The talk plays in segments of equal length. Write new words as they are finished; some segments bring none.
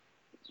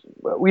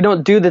we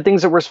don't do the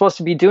things that we're supposed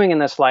to be doing in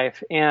this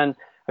life. And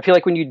I feel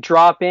like when you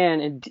drop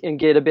in and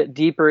get a bit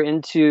deeper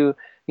into,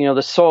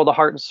 the soul, the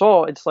heart and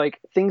soul, it's like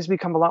things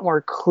become a lot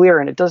more clear,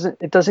 and it doesn't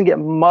get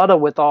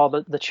muddled with all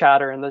the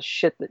chatter and the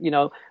shit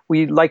that,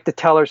 we like to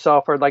tell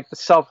ourselves, or like the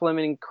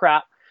self-limiting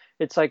crap.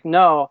 It's like,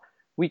 no,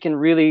 we can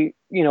really,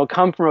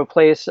 come from a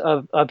place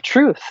of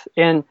truth.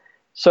 And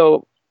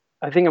so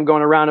I think I'm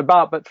going around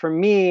about, but for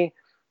me,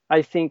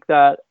 I think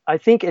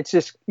it's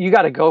just, you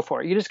got to go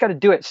for it. You just got to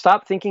do it.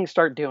 Stop thinking,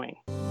 start doing.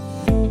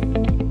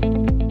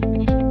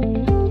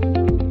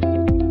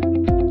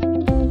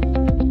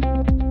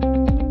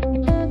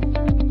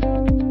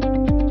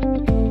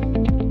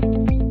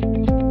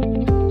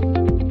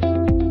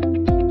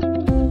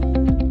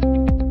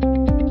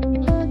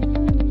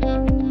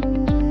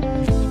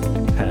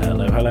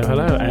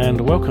 Hello,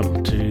 and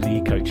welcome to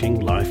the Coaching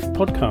Life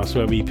podcast,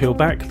 where we peel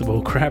back the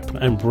bull crap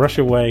and brush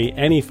away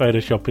any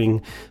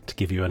photoshopping to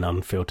give you an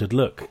unfiltered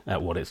look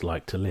at what it's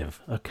like to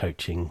live a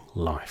coaching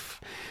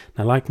life.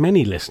 Now, like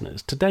many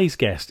listeners, today's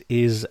guest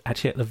is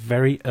actually at the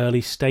very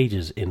early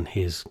stages in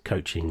his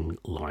coaching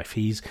life.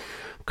 He's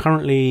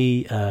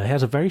currently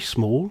has a very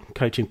small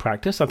coaching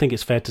practice. I think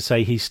it's fair to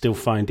say he's still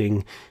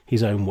finding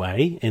his own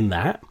way in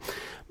that.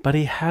 But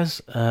he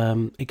has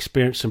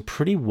experienced some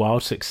pretty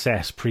wild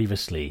success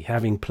previously,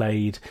 having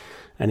played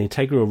an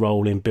integral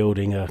role in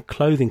building a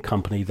clothing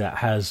company that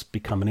has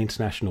become an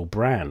international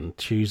brand,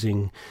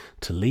 choosing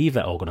to leave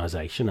that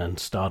organization and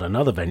start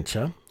another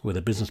venture with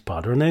a business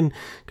partner, and then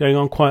going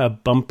on quite a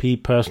bumpy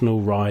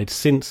personal ride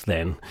since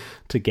then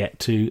to get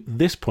to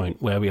this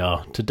point where we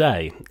are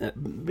today.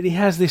 But he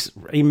has this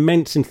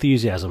immense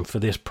enthusiasm for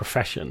this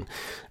profession,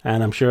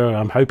 and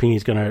I'm hoping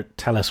he's going to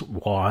tell us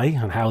why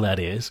and how that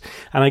is.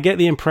 And I get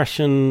the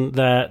impression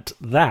that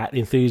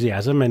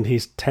enthusiasm and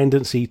his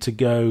tendency to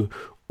go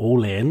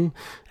all in,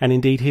 and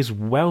indeed his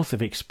wealth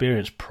of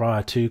experience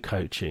prior to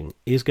coaching,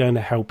 is going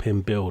to help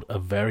him build a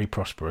very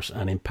prosperous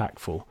and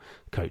impactful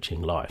coaching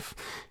life.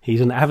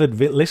 He's an avid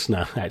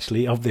listener,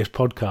 actually, of this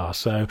podcast,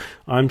 so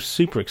I'm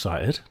super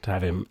excited to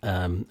have him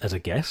as a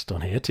guest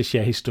on here to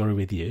share his story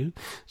with you.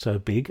 So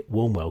big,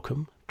 warm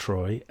welcome,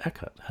 Troy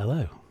Eckert.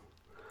 Hello.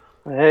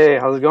 Hey,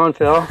 how's it going,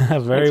 Phil? Very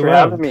Thanks well. for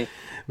having me.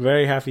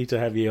 Very happy to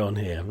have you on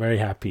here. Very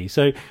happy.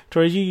 So,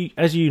 Troy,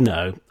 as you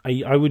know,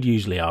 I would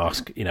usually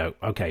ask,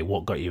 okay,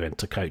 what got you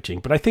into coaching?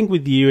 But I think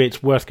with you,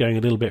 it's worth going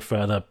a little bit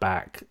further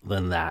back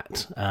than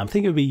that. I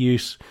think it would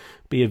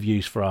be of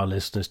use for our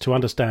listeners to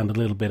understand a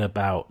little bit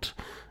about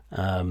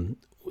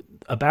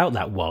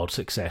that wild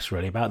success,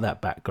 really, about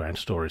that background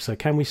story. So,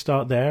 can we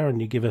start there,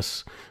 and you give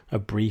us a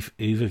brief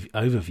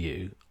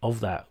overview of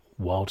that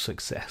wild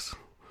success?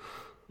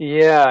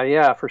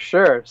 Yeah, for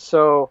sure.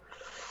 So,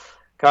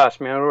 gosh,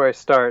 man, where do I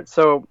start?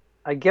 So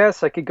I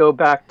guess I could go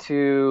back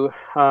to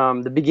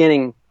the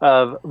beginning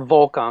of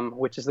Volcom,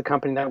 which is the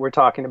company that we're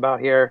talking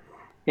about here.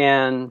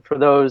 And for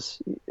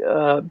those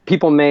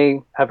people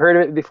may have heard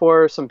of it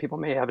before, some people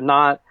may have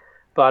not,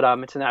 but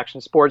it's an action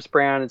sports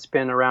brand. It's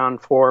been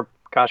around for,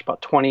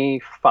 about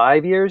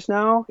 25 years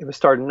now. It was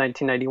started in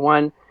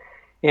 1991.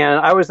 And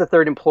I was the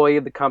third employee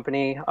of the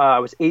company. I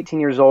was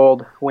 18 years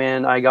old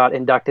when I got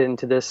inducted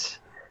into this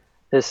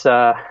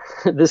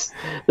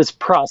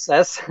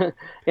process,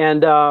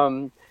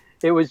 and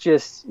it was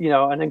just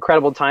an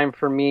incredible time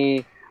for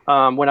me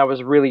when I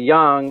was really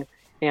young,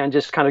 and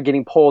just kind of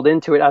getting pulled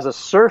into it as a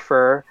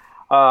surfer.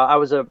 I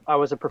was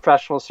a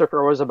professional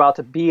surfer. I was about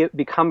to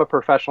become a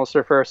professional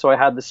surfer, so I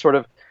had this sort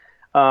of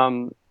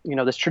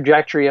this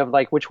trajectory of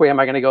like, which way am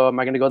I going to go? Am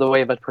I going to go the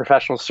way of a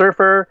professional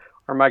surfer,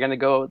 or am I going to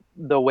go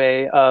the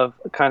way of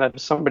kind of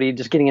somebody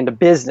just getting into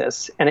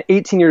business? And at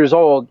 18 years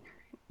old,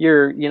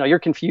 you're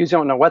confused. You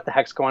don't know what the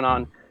heck's going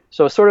on.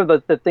 So sort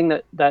of the thing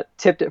that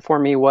tipped it for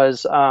me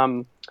was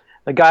the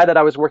guy that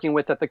I was working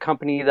with at the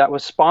company that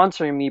was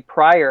sponsoring me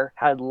prior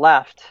had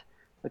left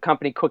the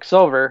company,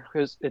 Quicksilver,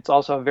 because it's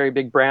also a very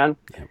big brand.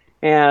 Yeah.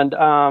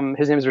 And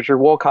his name is Richard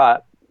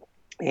Wolcott.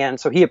 And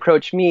so he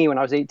approached me when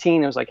I was 18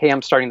 and was like, hey,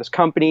 I'm starting this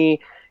company.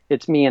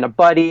 It's me and a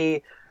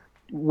buddy.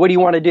 What do you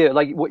want to do?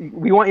 Like,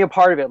 we want you a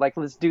part of it. Like,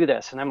 let's do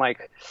this. And I'm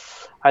like,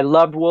 I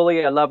loved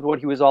Wooly. I loved what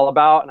he was all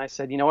about. And I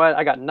said, you know what?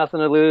 I got nothing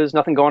to lose,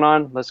 nothing going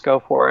on. Let's go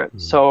for it. Mm-hmm.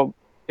 So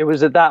it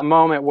was at that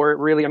moment where it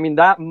really,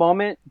 that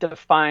moment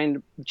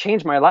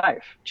changed my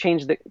life,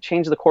 changed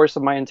the course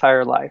of my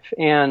entire life.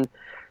 And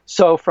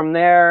so from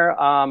there,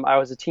 I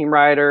was a team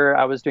writer.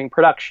 I was doing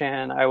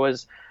production. I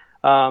was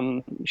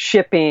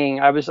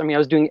shipping. I was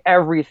doing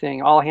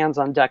everything, all hands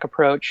on deck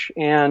approach.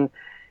 And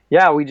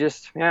yeah, we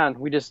just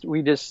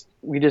grew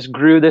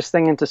this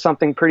thing into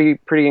something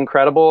pretty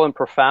incredible and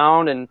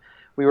profound. And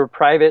we were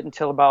private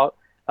until about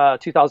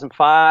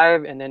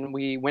 2005, and then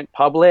we went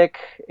public.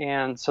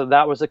 And so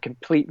that was a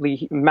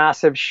completely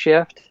massive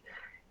shift.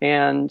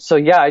 And so,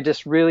 yeah, I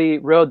just really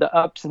rode the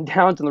ups and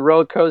downs and the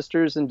roller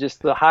coasters and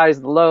just the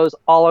highs, the lows,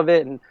 all of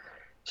it. And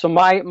so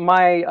my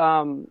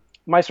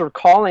sort of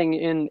calling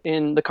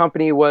in the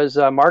company was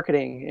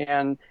marketing,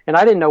 and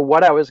I didn't know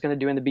what I was going to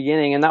do in the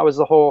beginning. And that was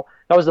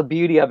the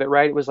beauty of it,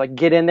 right? It was like,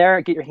 get in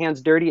there, get your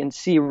hands dirty, and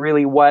see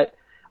really what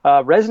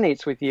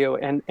resonates with you.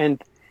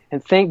 And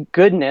thank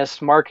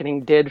goodness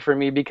marketing did for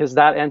me, because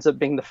that ends up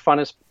being the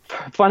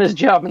funnest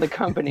job in the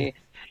company.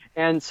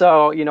 And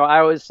so,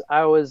 I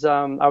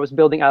was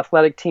building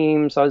athletic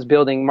teams, I was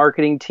building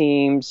marketing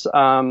teams,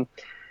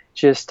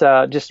 just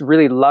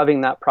really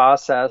loving that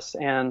process.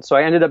 And so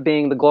I ended up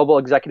being the global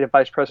executive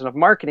vice president of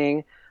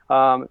marketing.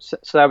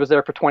 So I was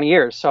there for 20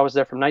 years. So I was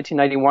there from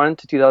 1991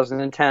 to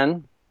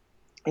 2010.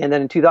 And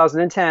then in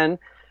 2010,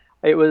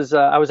 I was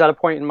at a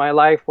point in my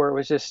life where it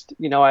was just,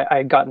 I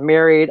had gotten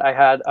married. I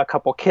had a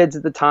couple kids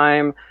at the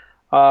time.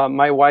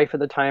 My wife at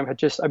the time had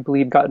just, I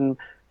believe, gotten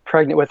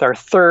pregnant with our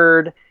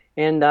third.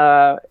 And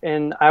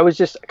I was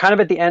just kind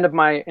of at the end of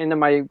my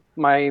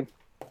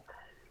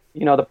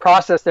the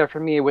process there for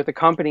me with the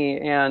company,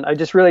 and I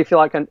just really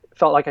felt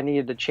like I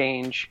needed to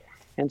change.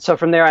 And so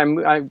from there,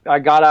 I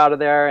got out of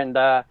there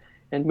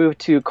and moved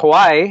to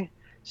Kauai.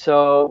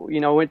 So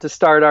went to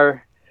start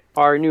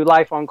our new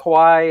life on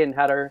Kauai, and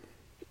had our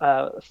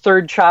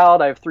third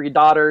child. I have three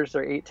daughters.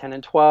 They're 8, 10,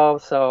 and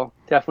 12. So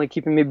definitely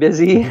keeping me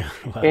busy.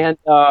 Wow. And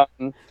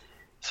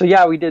so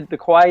yeah, we did the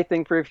Kauai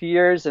thing for a few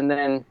years, and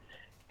then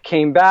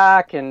came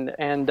back, and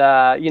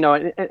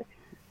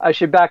I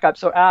should back up.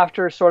 So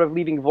after sort of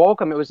leaving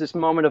Volcom, it was this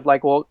moment of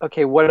like, well,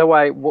 okay, what am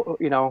I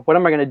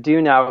going to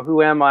do now?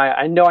 Who am I?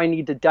 I know I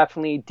need to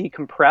definitely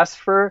decompress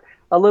for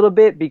a little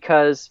bit,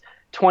 because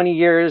 20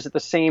 years at the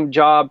same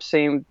job,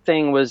 same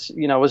thing was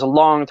a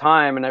long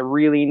time. And I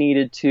really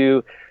needed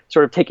to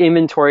sort of take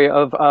inventory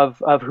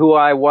of who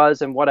I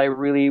was and what I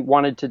really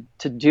wanted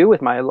to do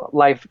with my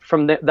life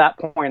from that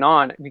point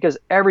on, because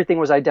everything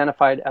was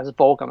identified as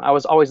Volcom. I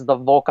was always the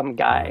Volcom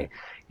guy,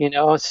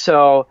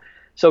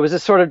 So it was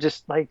this sort of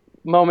just like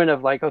moment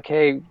of like,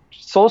 okay,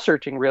 soul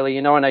searching really,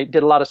 and I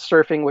did a lot of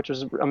surfing, which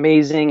was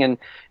amazing. And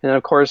then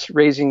of course,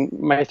 raising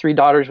my three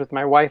daughters with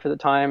my wife at the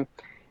time.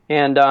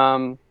 And,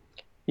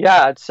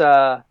 it's,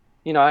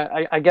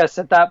 I guess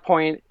at that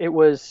point it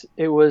was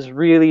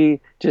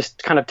really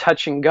just kind of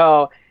touch and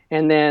go.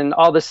 And then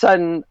all of a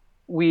sudden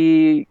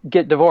we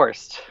get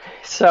divorced.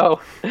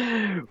 So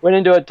went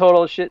into a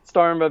total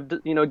shitstorm of,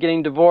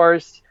 getting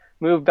divorced,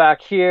 moved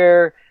back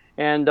here,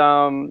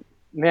 and,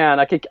 man,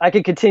 I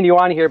could continue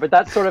on here, but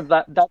that's sort of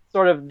the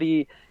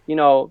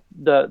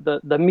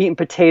the meat and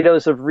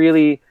potatoes of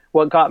really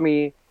what got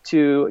me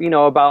to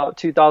about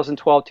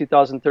 2012,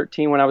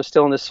 2013, when I was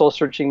still in this soul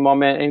searching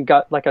moment, and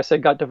got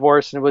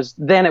divorced, and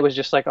it was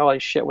just like, holy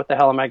shit, what the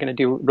hell am I going to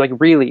do? Like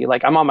really,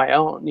 like I'm on my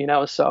own,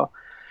 so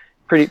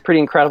pretty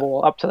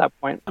incredible up to that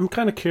point. I'm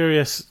kind of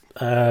curious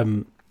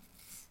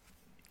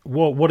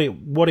what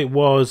it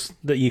was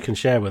that you can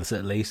share with us,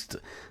 at least,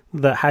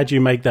 that had you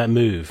make that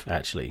move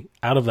actually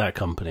out of that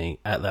company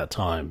at that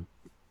time.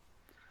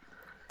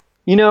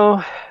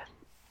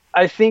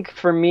 I think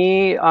for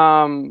me,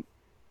 I'm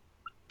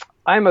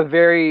a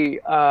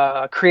very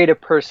creative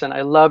person.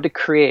 I love to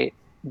create.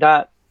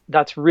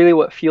 That's really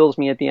what fuels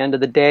me at the end of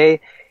the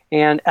day.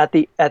 And at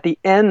the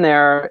end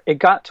there, it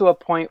got to a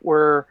point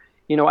where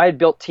I had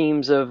built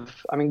teams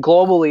of,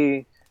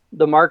 globally,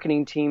 the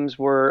marketing teams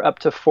were up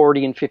to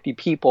 40 and 50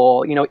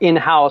 people.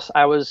 In-house,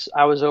 I was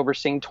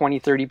overseeing 20,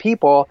 30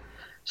 people.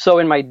 So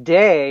in my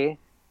day,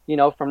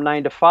 from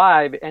 9 to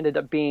 5, it ended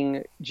up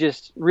being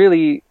just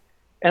really,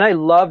 and I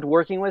loved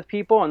working with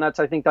people. And I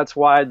think that's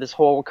why this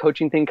whole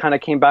coaching thing kind of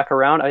came back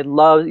around. I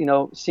love,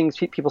 seeing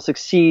people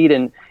succeed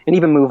and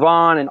even move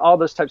on and all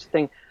those types of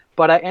things.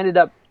 But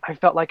I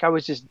felt like I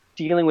was just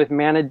dealing with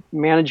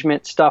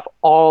management stuff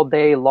all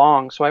day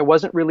long. So I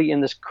wasn't really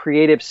in this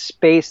creative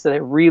space that I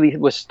really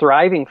was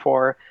thriving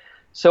for.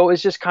 So it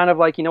was just kind of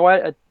like, you know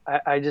what?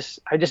 I just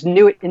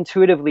knew it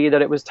intuitively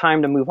that it was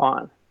time to move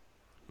on.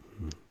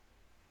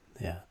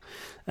 Yeah.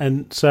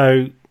 And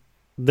so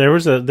there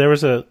was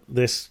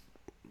this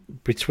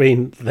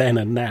between then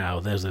and now,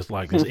 there's this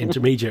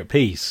intermediate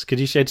piece. Could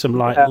you shed some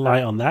light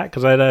on that?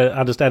 Because I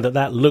understand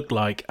that looked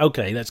like,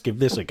 okay, let's give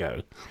this a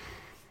go.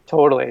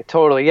 Totally.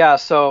 Yeah.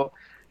 So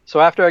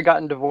after I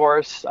gotten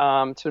divorced,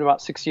 it's been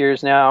about 6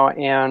 years now.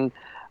 And,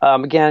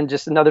 again,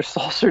 just another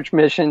soul search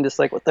mission, just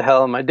like, what the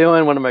hell am I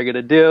doing? What am I going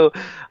to do?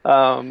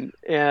 I've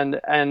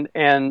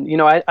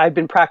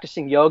been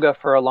practicing yoga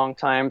for a long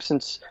time,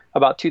 since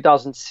about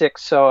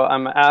 2006. So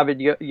I'm an avid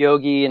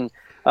yogi, and,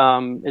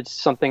 it's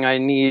something I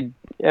need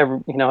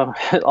a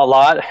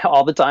lot,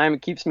 all the time.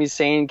 It keeps me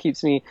sane,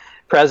 keeps me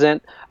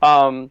present.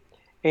 And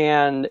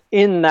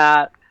in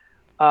that,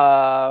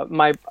 I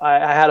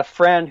had a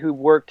friend who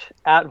worked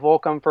at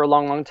Volcom for a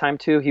long time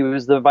too. He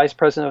was the vice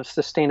president of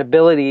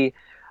sustainability.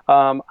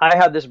 I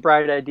had this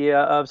bright idea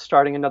of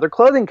starting another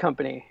clothing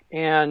company,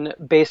 and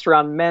based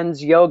around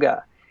men's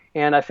yoga.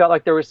 And I felt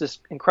like there was this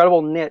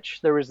incredible niche.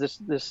 There was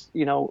this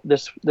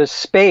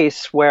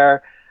space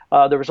where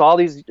there was all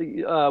these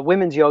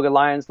women's yoga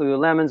lines,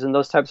 Lululemons, and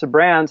those types of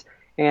brands,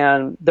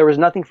 and there was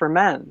nothing for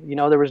men.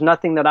 There was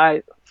nothing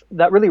that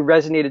really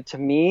resonated to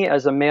me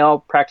as a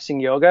male practicing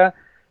yoga.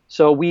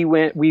 So we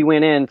went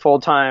in full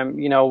time.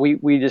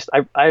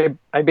 I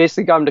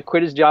basically got him to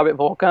quit his job at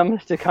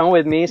Volcom to come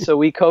with me. So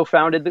we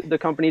co-founded the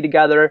company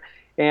together,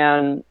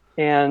 and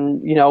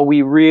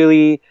we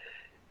really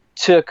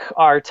took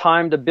our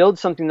time to build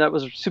something that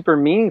was super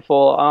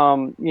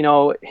meaningful.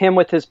 Him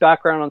with his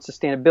background on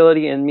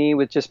sustainability and me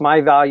with just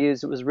my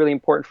values, it was really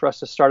important for us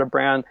to start a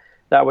brand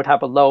that would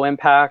have a low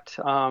impact.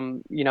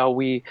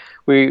 We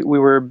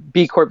were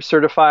B Corp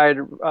certified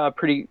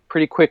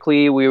pretty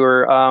quickly.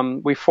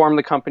 We formed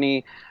the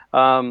company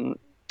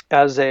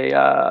as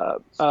a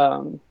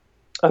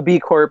B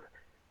Corp,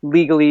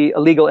 legally a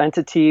legal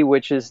entity,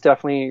 which is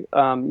definitely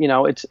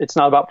it's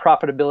not about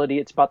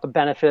profitability. It's about the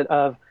benefit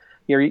of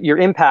your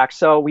impact.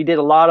 So we did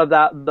a lot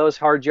of those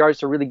hard yards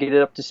to really get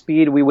it up to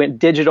speed. We went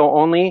digital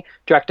only,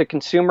 direct to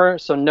consumer,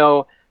 so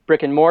no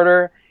brick and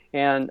mortar,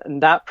 and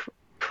that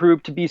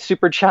proved to be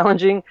super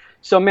challenging.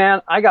 So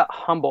man, I got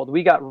humbled.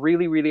 We got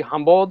really, really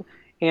humbled,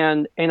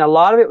 and a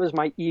lot of it was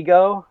my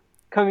ego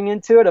coming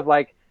into it of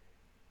like,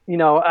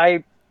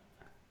 I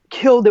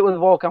killed it with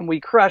Volcom. We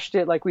crushed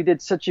it. Like we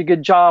did such a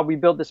good job. We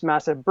built this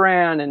massive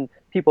brand and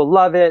people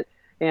love it,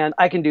 and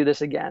I can do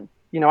this again.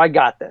 I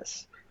got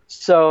this.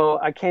 So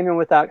I came in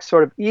with that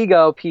sort of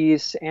ego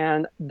piece,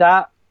 and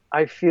that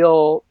I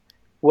feel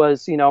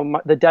was,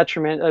 the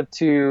detriment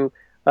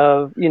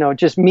of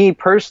just me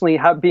personally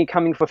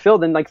becoming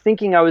fulfilled and like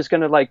thinking I was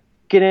going to like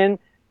get in,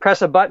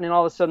 press a button, and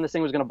all of a sudden this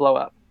thing was going to blow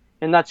up.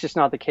 And that's just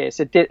not the case.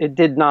 It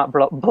did not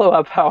blow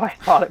up how I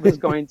thought it was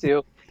going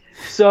to.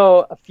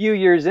 So a few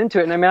years into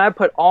it, and I mean, I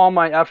put all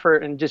my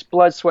effort and just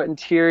blood, sweat, and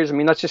tears. I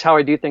mean, that's just how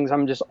I do things.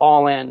 I'm just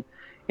all in.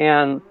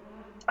 And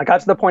I got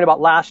to the point about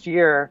last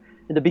year,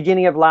 in the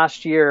beginning of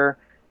last year,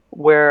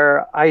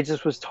 where I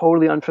just was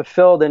totally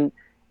unfulfilled and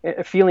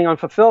feeling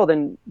unfulfilled.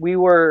 And we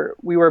were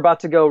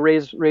about to go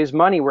raise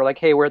money. We're like,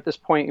 hey, we're at this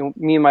point.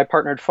 Me and my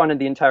partner had funded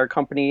the entire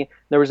company.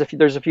 There's a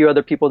few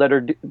other people that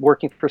are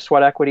working for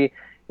Sweat Equity,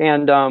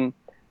 and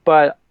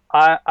but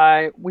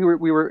we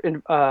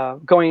were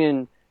going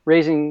in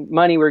raising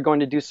money. We were going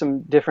to do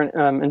some different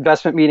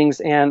investment meetings,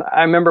 and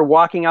I remember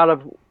walking out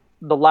of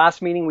the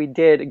last meeting we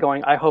did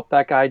going, I hope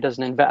that guy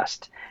doesn't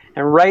invest.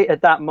 And right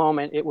at that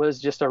moment, it was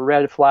just a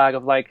red flag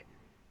of like,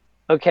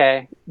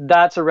 okay,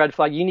 that's a red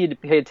flag. You need to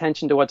pay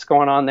attention to what's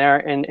going on there.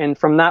 And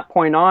from that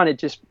point on, it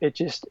just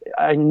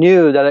I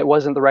knew that it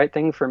wasn't the right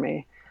thing for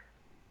me.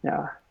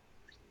 Yeah.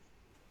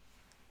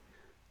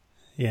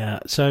 Yeah.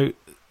 So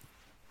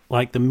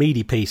like the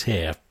meaty piece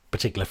here,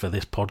 particularly for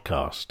this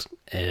podcast,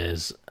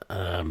 is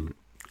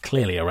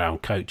clearly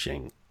around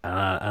coaching.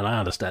 And I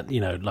understand,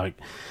 like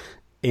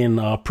in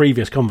our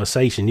previous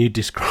conversation, you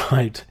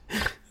described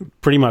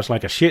pretty much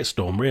like a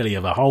shitstorm, really,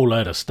 of a whole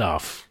load of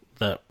stuff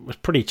that was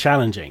pretty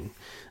challenging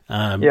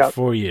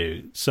for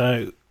you.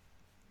 So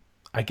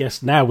I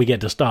guess now we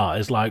get to start.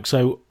 It's like,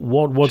 so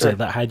what was it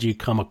that had you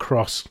come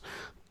across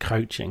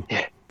coaching?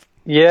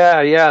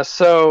 Yeah.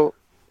 So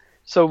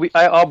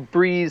I'll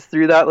breeze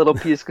through that little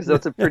piece because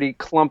that's a pretty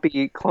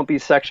clumpy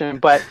section.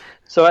 But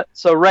so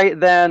right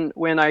then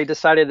when I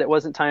decided it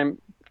wasn't time,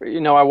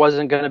 I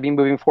wasn't going to be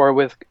moving forward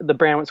with the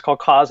brand. It's called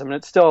Cosm, and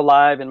it's still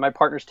alive, and my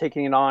partner's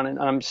taking it on, and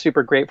I'm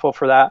super grateful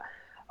for that.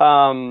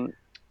 I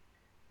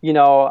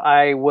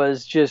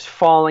was just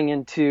falling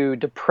into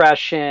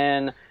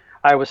depression.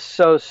 I was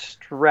so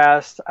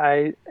stressed.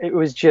 I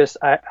was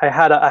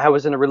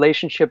in a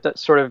relationship that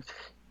sort of,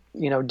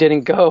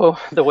 didn't go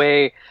the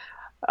way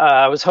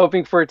I was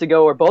hoping for it to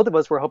go, or both of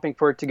us were hoping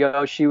for it to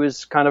go. She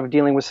was kind of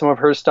dealing with some of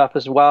her stuff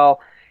as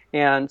well.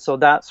 And so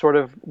that sort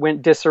of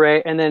went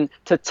disarray. And then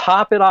to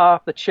top it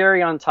off, the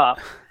cherry on top,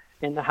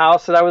 in the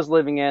house that I was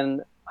living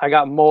in, I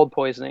got mold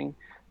poisoning.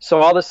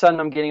 So all of a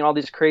sudden I'm getting all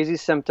these crazy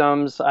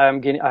symptoms. I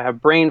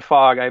have brain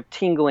fog. I have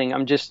tingling.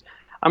 I'm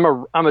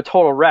a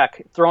total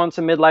wreck. Throwing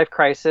some midlife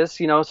crisis,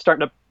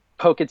 starting to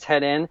poke its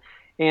head in.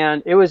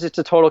 And it was just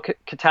a total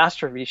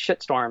catastrophe,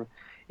 shitstorm.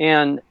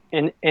 And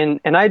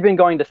I'd been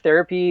going to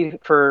therapy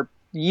for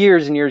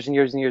years and years and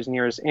years and years and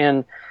years.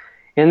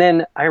 And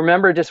then I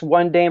remember just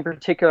one day in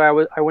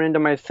particular, I went into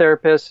my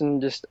therapist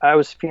and I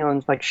was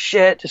feeling like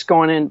shit, just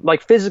going in,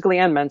 like physically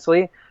and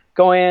mentally,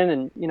 go in.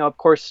 And, of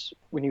course,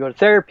 when you go to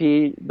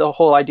therapy, the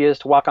whole idea is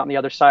to walk out on the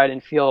other side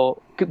and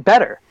feel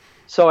better.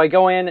 So I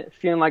go in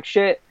feeling like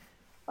shit.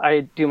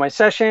 I do my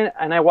session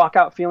and I walk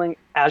out feeling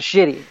as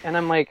shitty. And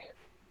I'm like,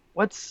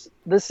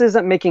 this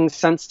isn't making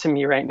sense to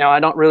me right now. I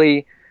don't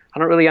really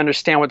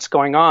understand what's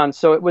going on.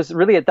 So it was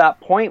really at that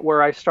point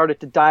where I started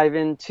to dive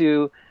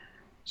into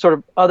sort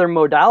of other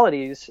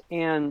modalities.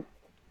 And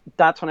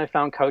that's when I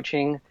found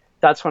coaching.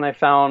 That's when I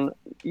found,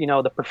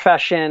 the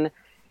profession.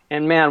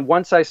 And man,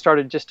 once I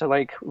started just to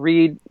like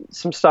read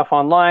some stuff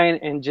online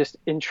and just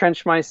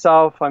entrench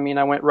myself, I mean,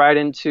 I went right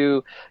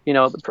into,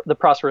 the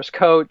Prosperous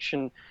Coach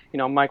and,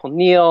 Michael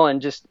Neal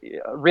and just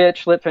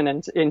Rich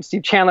Litvin and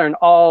Steve Chandler and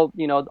all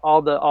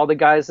the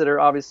guys that are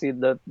obviously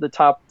the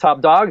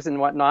top dogs and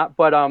whatnot.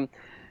 But,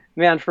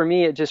 man, for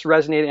me, it just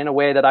resonated in a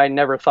way that I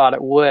never thought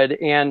it would.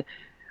 And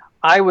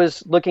I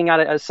was looking at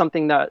it as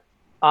something that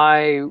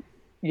I,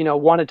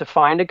 wanted to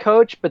find a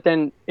coach, but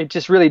then it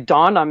just really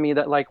dawned on me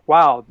that like,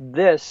 wow,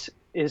 this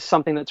is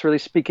something that's really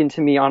speaking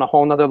to me on a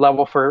whole nother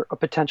level for a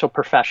potential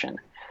profession.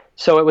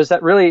 So it was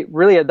that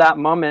really at that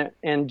moment,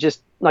 and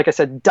just like I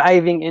said,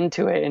 diving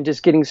into it and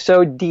just getting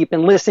so deep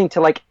and listening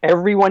to like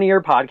every one of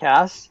your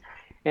podcasts.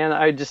 And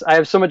I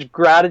have so much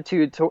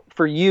gratitude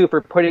for you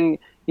for putting,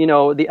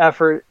 the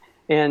effort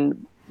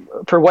and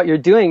for what you're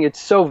doing. It's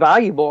so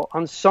valuable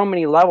on so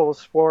many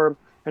levels for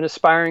an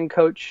aspiring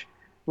coach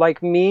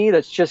like me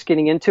that's just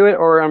getting into it,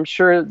 or I'm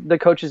sure the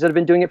coaches that have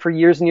been doing it for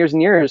years and years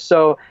and years.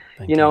 So,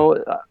 Thank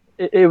you.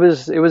 it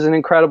was an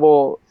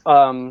incredible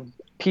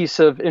piece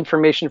of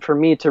information for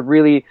me to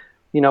really,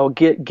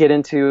 get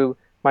into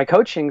my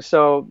coaching.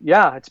 So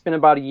yeah, it's been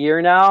about a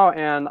year now,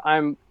 and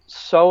I'm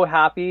so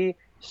happy,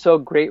 so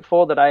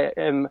grateful that I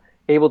am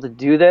able to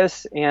do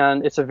this.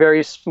 And it's a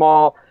very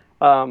small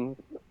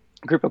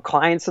group of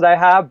clients that I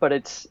have, but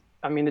it's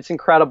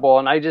incredible.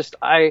 And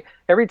I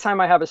every time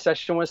I have a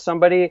session with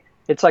somebody,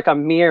 it's like a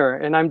mirror,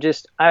 and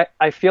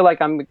I feel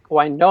like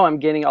I know I'm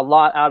getting a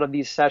lot out of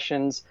these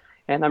sessions,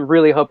 and I'm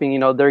really hoping,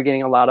 they're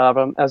getting a lot out of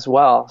them as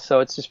well. So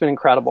it's just been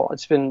incredible.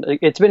 It's been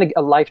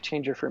a life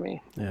changer for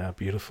me. Yeah,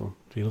 beautiful.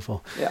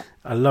 Yeah.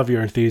 I love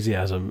your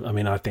enthusiasm. I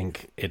mean, I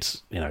think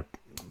it's,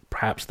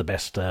 perhaps the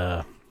best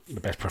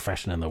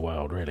profession in the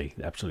world, really.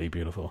 Absolutely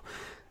beautiful.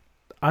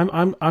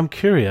 I'm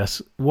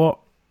curious, what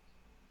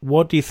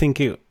do you think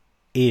it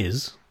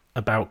is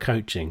about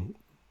coaching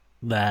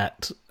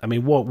that,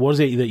 what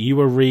was it that you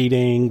were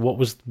reading? What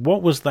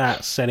was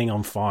that setting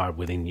on fire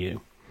within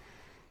you?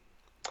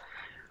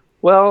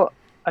 Well,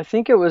 I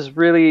think it was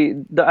really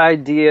the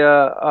idea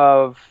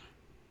of,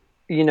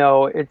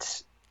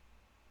 it's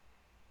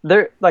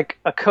there, like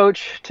a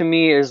coach to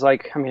me is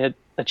like, a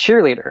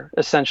cheerleader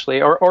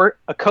essentially, or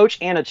a coach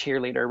and a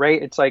cheerleader, right?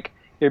 It's like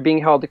you're being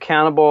held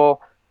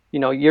accountable,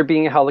 you're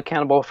being held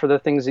accountable for the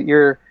things that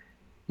you're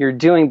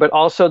doing, but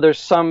also there's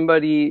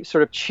somebody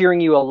sort of cheering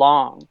you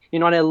along,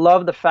 and I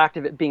love the fact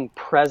of it being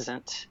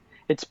present.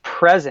 It's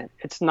present.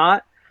 It's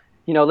not,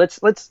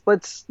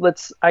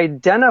 let's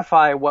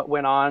identify what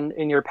went on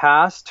in your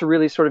past to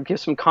really sort of give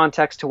some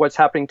context to what's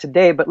happening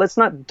today, but let's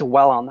not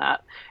dwell on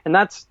that. And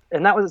that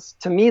was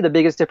to me the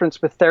biggest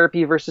difference with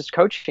therapy versus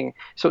coaching.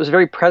 So it was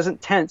very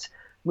present tense,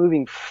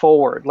 moving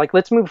forward. Like,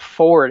 let's move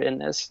forward in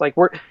this. Like,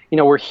 we're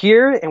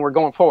here and we're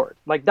going forward.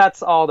 Like,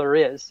 that's all there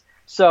is.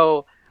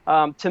 So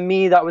to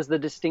me, that was the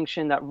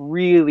distinction that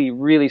really,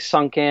 really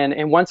sunk in.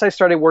 And once I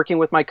started working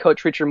with my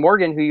coach, Richard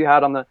Morgan, who you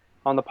had on the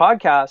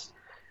podcast,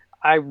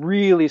 I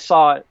really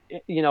saw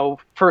it,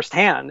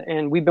 firsthand.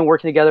 And we've been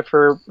working together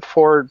for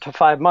 4 to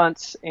 5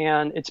 months,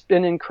 and it's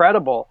been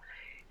incredible.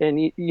 And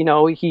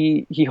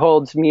he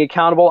holds me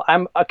accountable.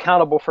 I'm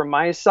accountable for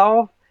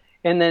myself.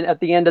 And then at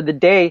the end of the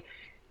day,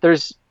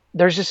 there's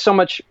just so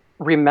much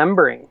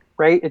remembering,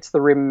 right? It's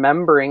the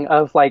remembering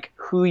of like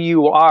who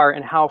you are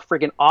and how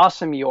freaking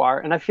awesome you are.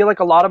 And I feel like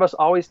a lot of us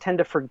always tend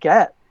to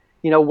forget,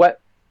 what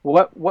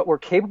we're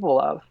capable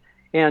of.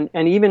 And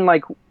even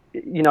like,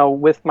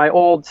 with my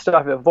old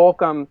stuff at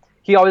Volcom,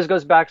 he always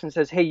goes back and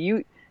says, hey,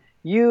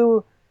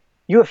 you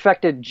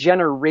affected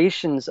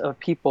generations of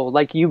people.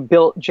 Like, you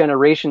built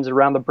generations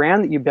around the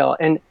brand that you built.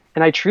 And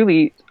I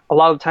truly, a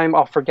lot of the time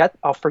I'll forget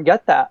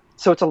that.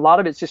 So it's a lot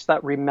of it's just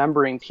that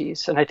remembering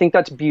piece. And I think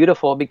that's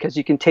beautiful, because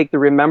you can take the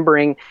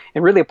remembering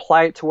and really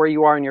apply it to where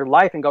you are in your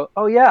life and go,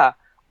 oh yeah,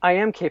 I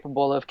am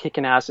capable of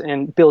kicking ass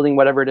and building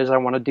whatever it is I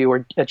want to do,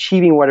 or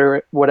achieving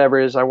whatever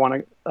it is I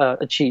want to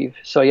achieve.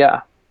 So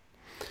yeah.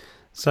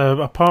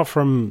 So apart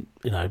from,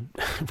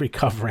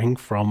 recovering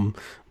from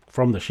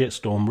the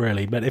shitstorm,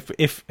 really, but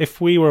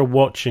if we were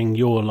watching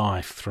your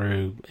life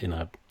through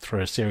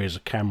a series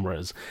of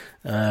cameras,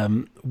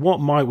 what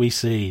might we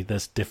see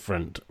that's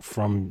different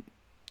from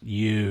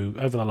you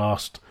over the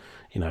last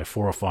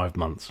 4 or 5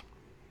 months?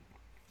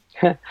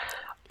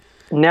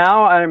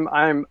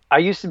 Now I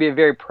used to be a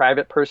very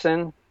private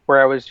person,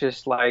 where I was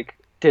just like,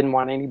 didn't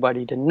want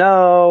anybody to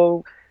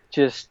know.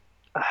 Just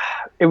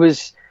it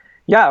was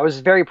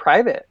very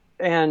private.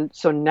 And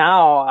so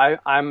now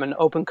I'm an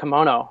open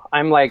kimono.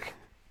 I'm like,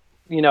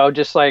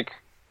 just like,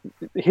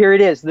 here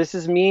it is. This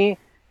is me.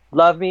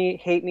 Love me,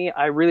 hate me.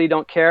 I really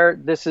don't care.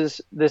 This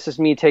is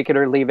me. Take it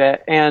or leave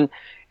it. And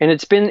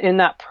it's been in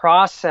that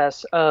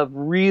process of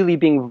really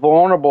being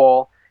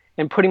vulnerable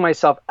and putting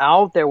myself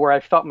out there where I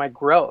felt my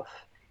growth.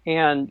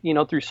 And,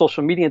 through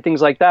social media and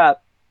things like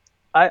that,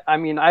 like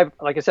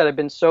I said, I've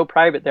been so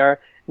private there.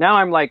 Now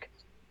I'm like,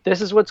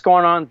 this is what's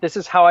going on. This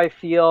is how I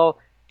feel.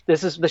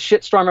 This is the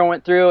shitstorm I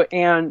went through,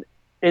 and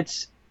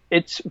it's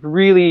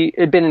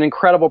been an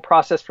incredible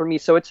process for me.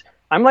 So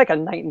I'm like a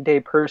night and day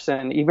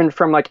person, even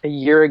from like a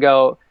year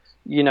ago,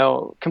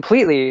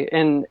 completely.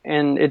 And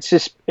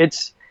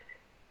it's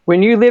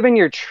when you live in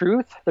your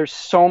truth, there's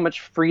so much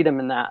freedom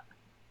in that.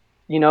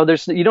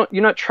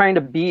 You're not trying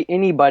to be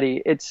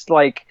anybody. It's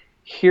like,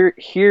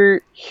 here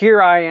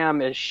I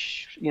am, as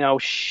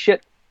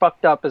shit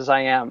fucked up as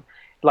I am.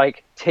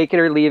 Like, take it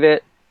or leave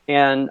it,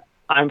 and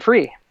I'm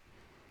free.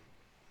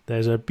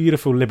 There's a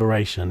beautiful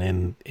liberation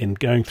in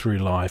going through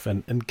life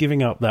and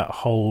giving up that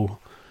whole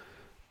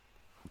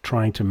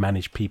trying to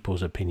manage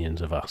people's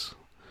opinions of us.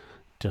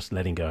 Just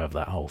letting go of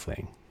that whole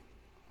thing.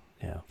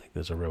 Yeah, I think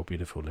there's a real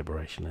beautiful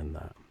liberation in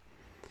that.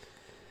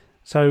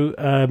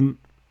 So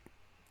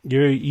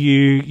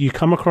you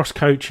come across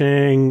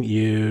coaching,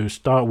 you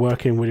start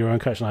working with your own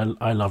coach. And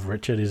I love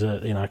Richard. He's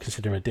I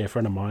consider him a dear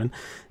friend of mine.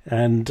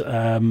 And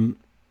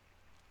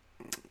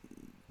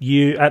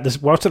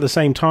whilst at the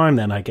same time,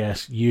 then I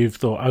guess you've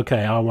thought,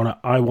 okay, I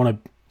want to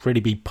really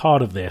be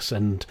part of this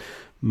and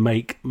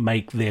make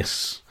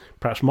this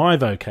perhaps my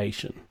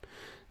vocation.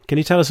 Can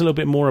you tell us a little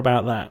bit more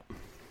about that?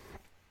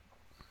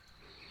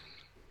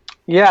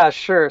 Yeah,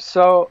 sure.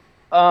 So,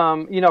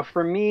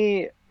 for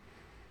me,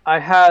 I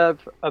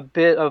have a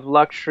bit of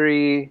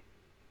luxury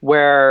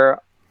where,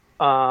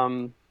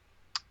 I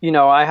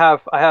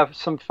have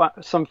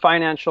some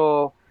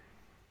financial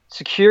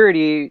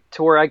security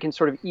to where I can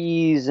sort of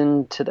ease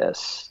into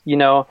this.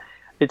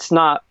 It's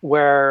not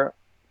where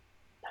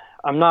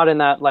I'm not in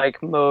that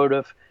like mode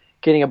of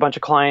getting a bunch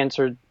of clients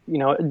or,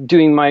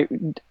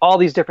 doing all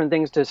these different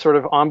things to sort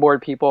of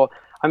onboard people.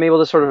 I'm able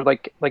to sort of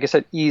like I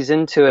said, ease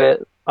into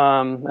it.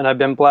 And I've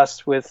been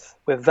blessed with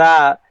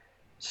that.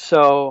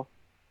 So,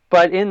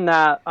 but in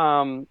that,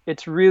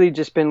 it's really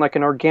just been like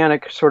an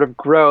organic sort of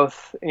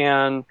growth.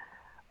 And,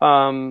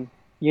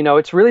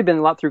 it's really been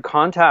a lot through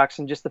contacts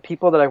and just the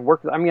people that I've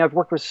worked with. I mean, I've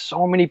worked with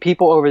so many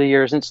people over the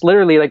years, and it's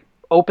literally like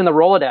open the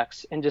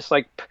Rolodex and just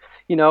like,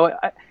 and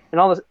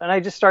all this, and I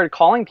just started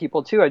calling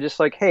people too. I just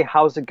like, hey,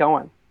 how's it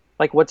going?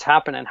 Like, what's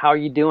happening? How are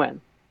you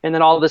doing? And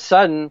then all of a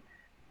sudden,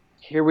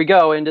 here we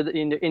go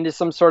into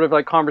some sort of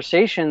like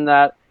conversation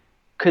that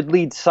could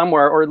lead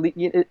somewhere, or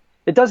it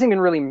doesn't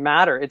even really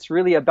matter. It's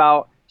really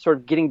about sort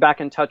of getting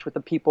back in touch with the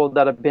people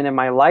that have been in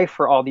my life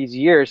for all these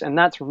years. And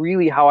that's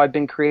really how I've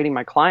been creating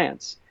my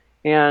clients.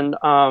 And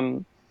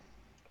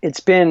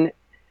it's been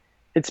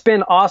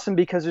awesome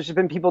because there's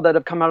been people that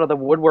have come out of the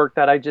woodwork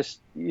that I just,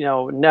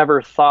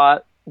 never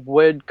thought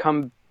would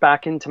come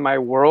back into my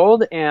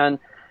world. And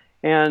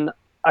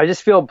I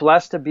just feel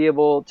blessed to be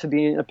able to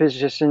be in a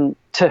position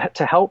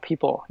to help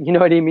people. You know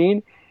what I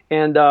mean?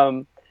 And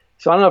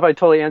so I don't know if I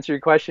totally answered your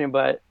question,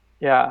 but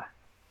yeah.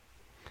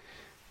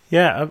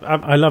 Yeah,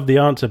 I love the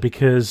answer,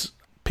 because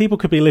people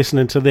could be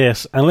listening to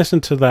this and listen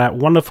to that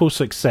wonderful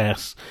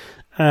success,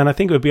 and I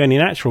think it would be only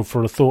natural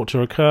for a thought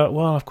to occur,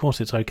 well, of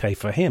course it's okay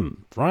for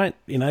him, right?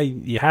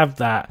 You have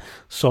that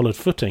solid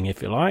footing,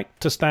 if you like,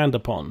 to stand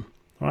upon,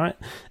 right?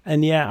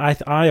 And yeah,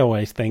 I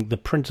always think the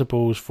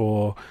principles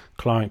for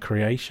client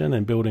creation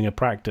and building a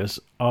practice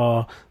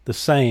are the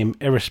same,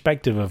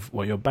 irrespective of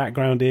what your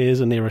background is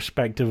and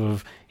irrespective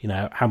of,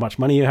 how much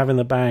money you have in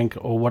the bank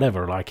or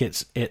whatever. Like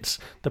it's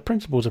the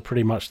principles are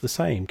pretty much the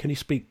same. Can you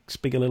speak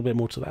a little bit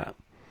more to that?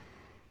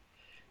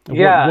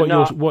 Yeah,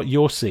 what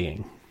you're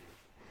seeing?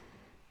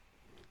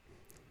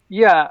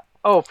 Yeah.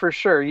 Oh, for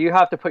sure. You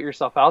have to put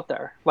yourself out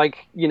there,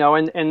 like,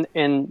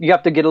 and you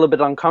have to get a little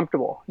bit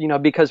uncomfortable,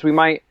 because you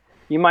might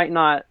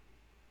not,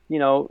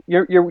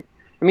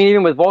 I mean,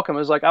 even with Volcom, it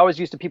was like I was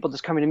used to people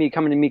just coming to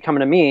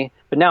me,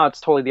 but now it's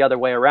totally the other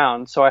way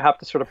around. So I have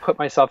to sort of put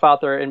myself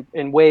out there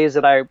in ways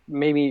that I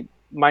maybe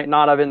might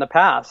not have in the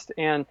past.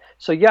 And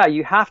so, yeah,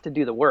 you have to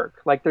do the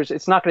work. Like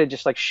it's not going to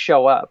just like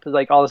show up.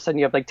 Like all of a sudden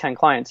you have like 10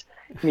 clients.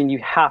 I mean, you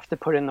have to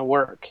put in the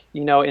work,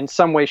 in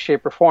some way,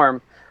 shape or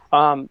form.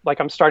 Like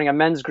I'm starting a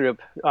men's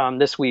group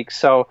this week.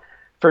 So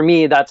for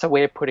me, that's a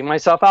way of putting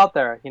myself out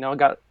there. I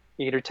got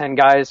 8 or 10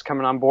 guys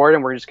coming on board,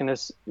 and we're gonna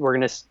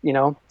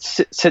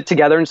sit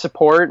together and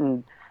support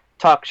and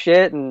talk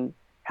shit and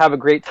have a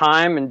great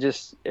time, and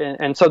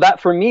so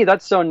that for me,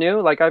 that's so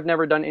new. Like I've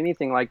never done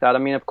anything like that. I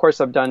mean, of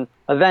course I've done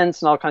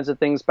events and all kinds of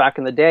things back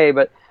in the day,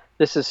 but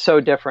this is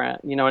so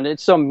different, and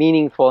it's so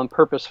meaningful and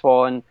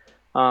purposeful. And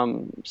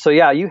so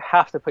yeah, you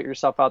have to put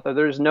yourself out there.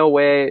 There's no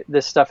way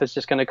this stuff is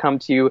just going to come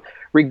to you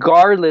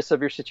regardless of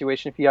your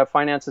situation, if you have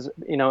finances,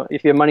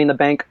 if you have money in the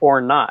bank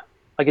or not.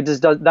 Like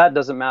that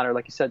doesn't matter.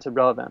 Like you said, it's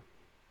irrelevant.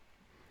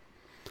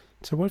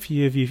 So what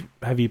have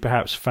you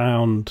perhaps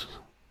found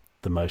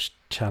the most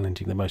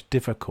challenging, the most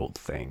difficult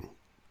thing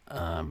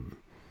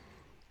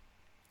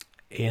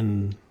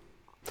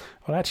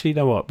well, actually, you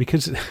know what?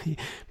 Because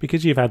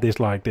you've had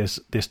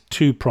this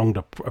two-pronged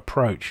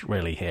approach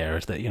really here,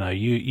 is that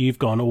you've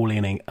gone all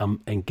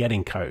in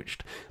getting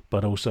coached,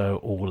 but also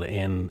all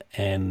in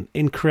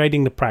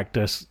creating the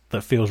practice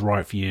that feels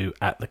right for you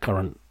at the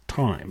current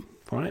time,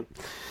 right?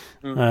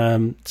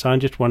 Mm. So I'm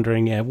just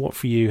wondering, what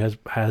for you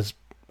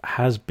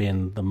has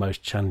been the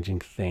most challenging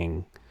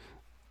thing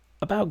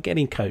about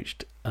getting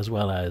coached as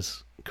well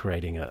as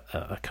creating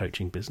a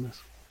coaching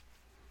business?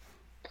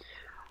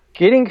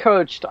 Getting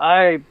coached,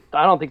 I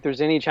don't think there's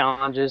any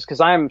challenges,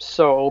 because I'm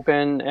so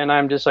open and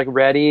I'm just like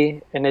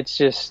ready, and it's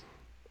just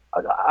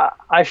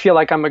I feel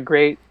like I'm a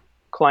great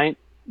client,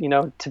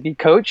 to be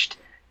coached.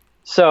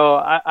 So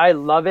I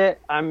love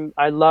it.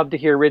 I love to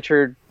hear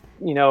Richard,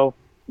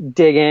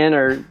 dig in,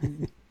 or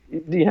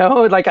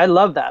like I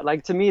love that.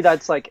 Like to me,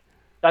 that's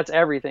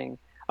everything.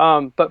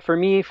 But for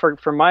me,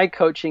 for my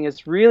coaching,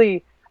 it's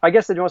really, I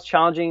guess the most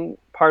challenging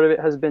part of it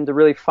has been to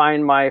really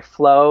find my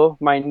flow,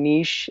 my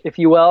niche, if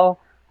you will.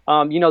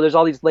 There's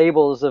all these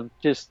labels of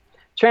just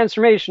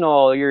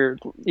transformational, your,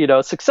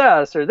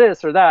 success or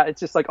this or that. It's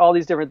just like all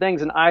these different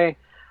things. And I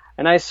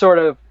sort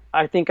of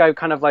I think I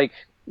kind of like,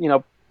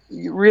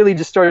 really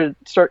just start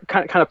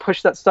kind of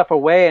push that stuff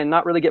away and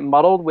not really get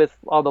muddled with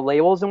all the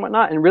labels and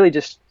whatnot, and really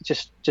just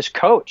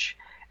coach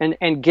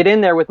and get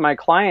in there with my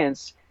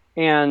clients.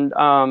 And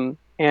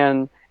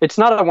it's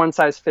not a one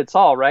size fits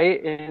all,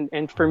 right?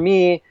 And for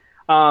me,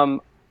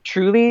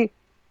 truly,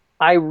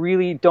 I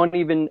really don't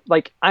even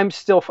like, I'm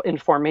still in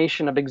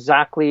formation of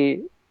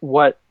exactly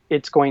what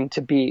it's going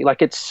to be.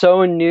 Like, it's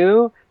so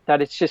new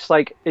that it's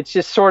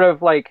just sort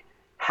of like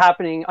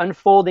happening,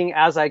 unfolding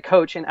as I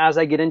coach and as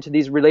I get into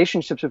these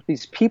relationships with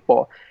these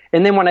people.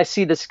 And then when I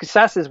see the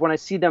successes, when I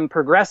see them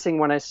progressing,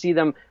 when I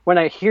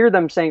hear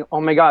them saying, oh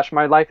my gosh,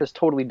 my life is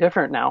totally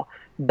different now,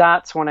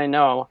 that's when I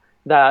know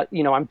that,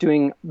 I'm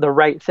doing the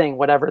right thing,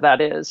 whatever that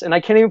is. And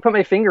I can't even put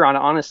my finger on it,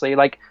 honestly.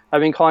 Like,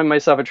 I've been calling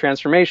myself a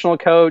transformational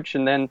coach,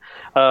 and then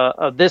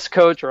this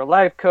coach, or a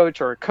life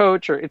coach, or a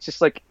coach, or it's just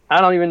like,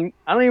 I don't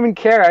even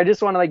care. I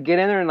just want to like get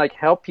in there and like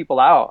help people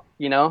out,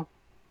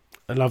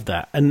 I love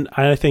that. And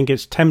I think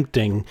it's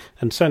tempting,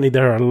 and certainly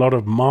there are a lot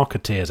of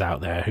marketeers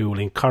out there who will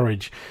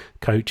encourage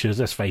coaches.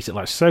 Let's face it,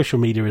 like, social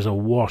media is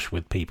awash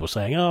with people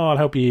saying, oh, I'll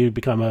help you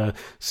become a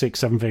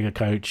 6-7 figure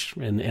coach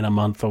in a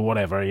month or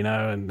whatever,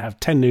 and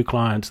have 10 new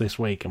clients this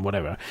week and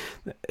whatever.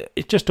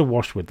 It's just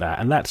awash with that,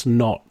 and that's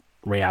not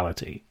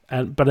reality.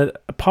 But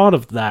a part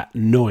of that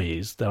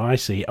noise that I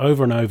see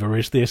over and over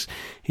is this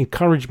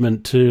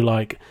encouragement to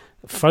like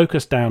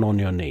focus down on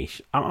your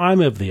niche.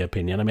 I'm of the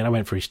opinion, I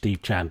went through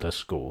Steve Chandler's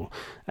school,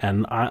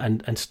 and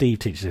Steve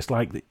teaches this,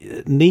 like,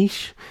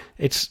 niche,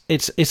 it's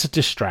a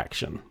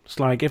distraction. It's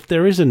like, if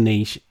there is a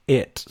niche,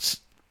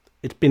 it's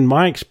been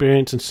my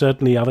experience, and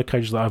certainly other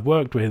coaches that I've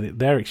worked with,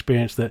 their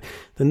experience, that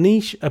the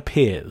niche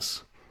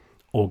appears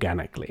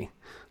organically.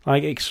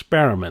 Like,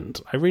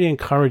 experiment. I really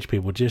encourage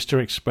people just to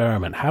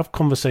experiment, have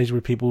conversations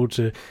with people,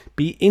 to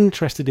be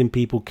interested in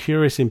people,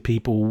 curious in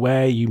people,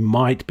 where you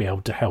might be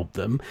able to help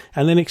them,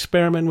 and then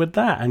experiment with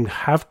that and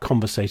have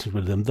conversations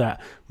with them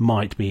that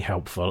might be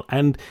helpful.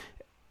 And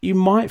you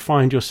might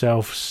find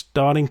yourself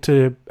starting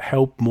to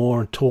help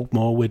more and talk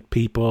more with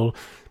people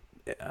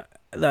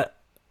that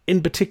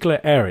in particular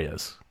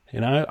areas,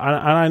 and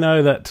I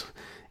know that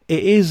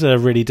it is a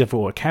really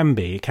difficult,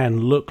 it can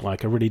look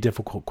like a really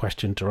difficult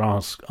question to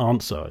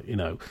answer,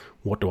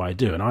 what do I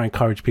do? And I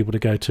encourage people to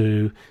go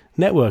to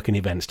networking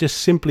events just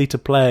simply to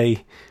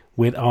play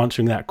with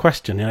answering that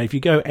question. If you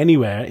go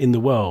anywhere in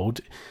the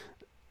world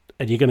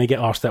and you're going to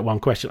get asked that one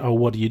question, oh,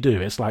 what do you do?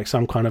 It's like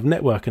some kind of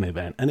networking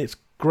event. And it's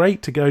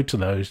great to go to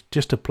those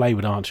just to play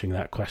with answering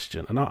that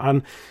question. And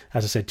I'm,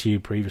 as I said to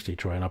you previously,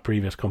 Troy, in our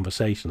previous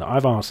conversation, that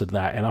I've answered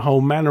that in a whole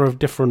manner of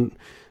different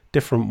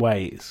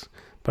ways.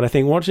 But I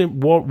think what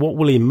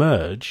will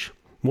emerge,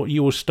 what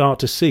you will start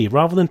to see,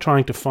 rather than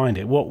trying to find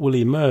it, what will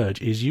emerge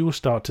is you will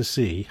start to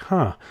see,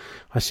 I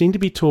seem to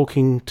be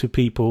talking to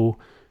people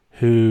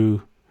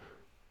whose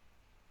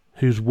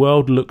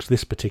world looks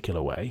this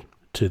particular way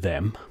to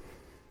them.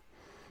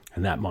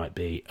 And that might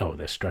be,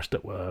 they're stressed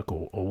at work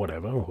or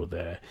whatever, or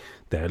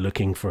they're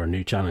looking for a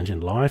new challenge in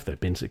life, they've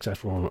been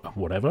successful or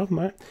whatever,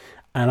 right?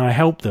 And I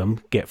help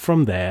them get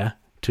from there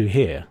to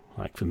here.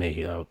 Like, for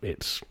me,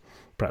 it's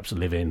perhaps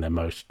living their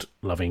most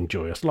loving,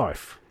 joyous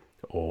life,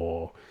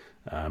 or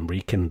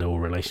rekindle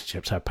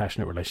relationships, have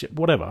passionate relationships,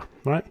 whatever,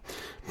 right?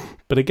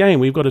 But again,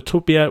 we've got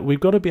to be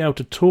able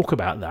to talk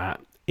about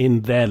that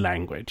in their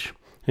language.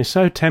 It's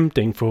so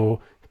tempting for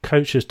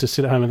coaches to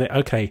sit at home and think,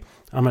 okay,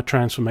 I'm a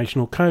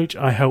transformational coach.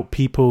 I help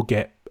people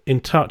get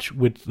in touch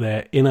with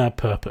their inner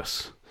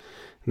purpose.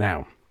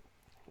 Now,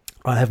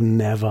 I have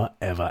never,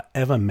 ever,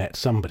 ever met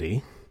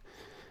somebody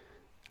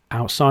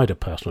outside of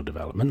personal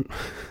development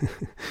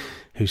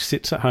who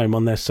sits at home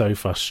on their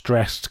sofa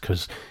stressed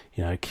because,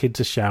 kids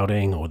are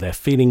shouting, or they're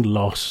feeling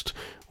lost,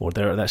 or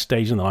they're at that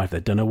stage in life they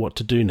don't know what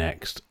to do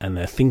next, and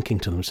they're thinking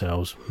to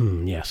themselves,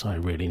 yes, I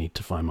really need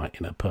to find my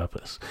inner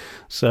purpose.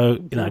 So,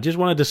 I just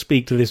wanted to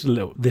speak to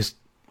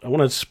I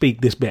want to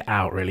speak this bit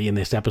out really in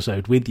this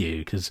episode with you,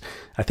 because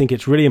I think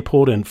it's really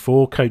important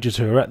for coaches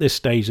who are at this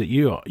stage that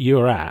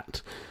you're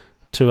at,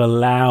 to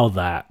allow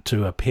that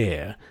to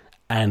appear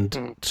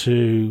and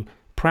to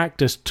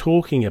practice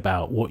talking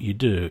about what you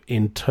do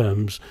in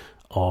terms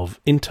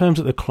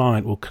that the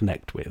client will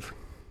connect with.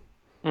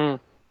 Yeah,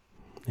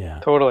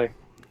 totally.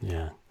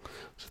 Yeah.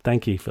 So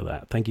thank you for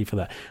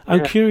that.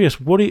 I'm curious,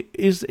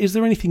 is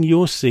there anything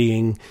you're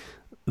seeing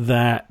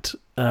that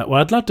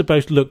I'd love to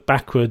both look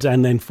backwards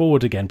and then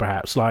forward again,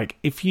 perhaps. Like,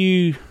 if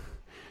you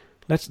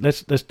let's do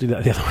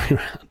that the other way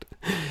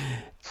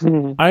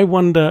around. I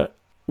wonder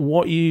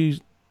what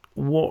you've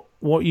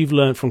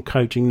learned from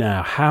coaching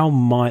now. How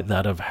might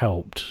that have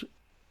helped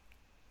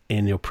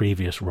in your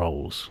previous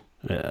roles?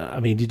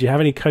 Did you have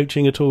any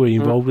coaching at all? Were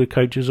you involved with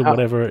coaches or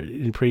whatever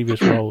in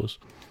previous roles?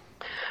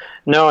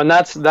 No, and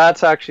that's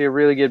actually a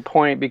really good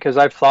point, because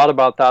I've thought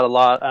about that a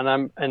lot,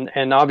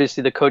 and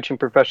obviously the coaching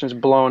profession's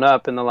blown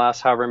up in the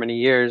last however many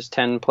years,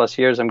 10 plus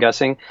years, I'm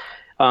guessing,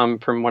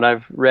 from what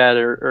I've read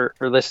or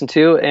listened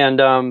to.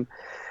 And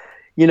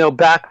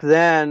back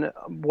then,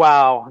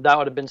 wow, that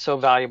would have been so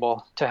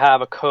valuable to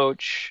have a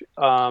coach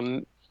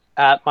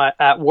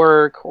at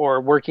work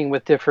or working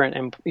with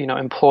different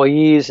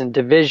employees and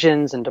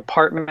divisions and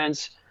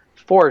departments,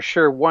 for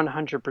sure,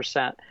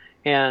 100%.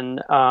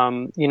 And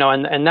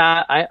and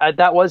that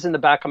that was in the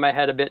back of my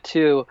head a bit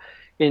too,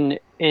 in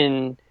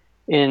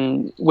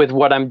with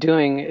what I'm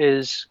doing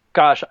is,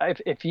 gosh,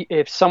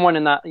 if someone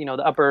in that, the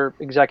upper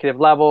executive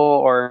level,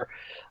 or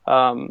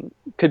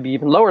could be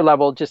even lower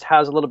level, just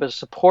has a little bit of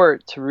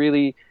support to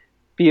really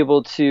be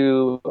able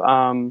to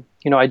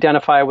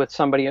identify with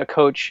somebody, a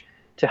coach,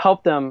 to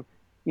help them,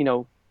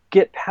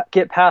 get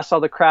past all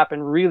the crap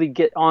and really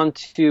get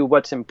onto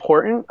what's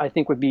important, I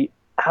think would be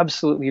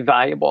absolutely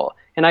valuable.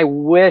 And I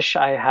wish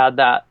I had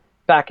that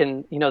back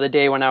in, the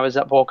day when I was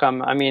at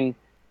Volcom. I mean,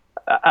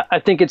 I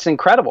think it's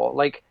incredible.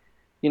 Like,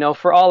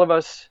 for all of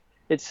us,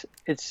 it's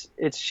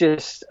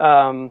just,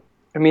 I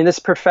mean, this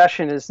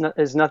profession is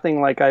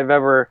nothing like I've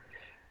ever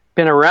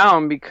been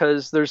around,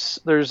 because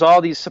there's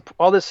all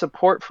this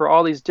support for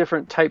all these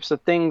different types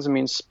of things. I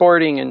mean,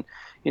 sporting and,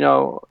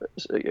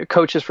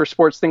 coaches for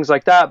sports, things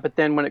like that. But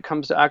then when it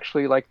comes to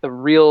actually like the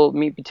real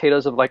meat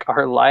potatoes of like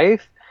our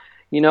life,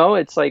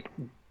 it's like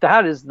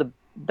that is the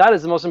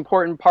most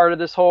important part of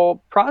this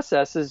whole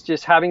process, is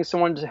just having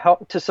someone to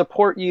help, to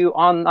support you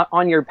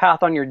on your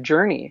path, on your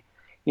journey,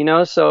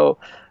 So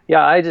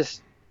yeah,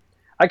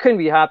 I couldn't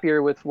be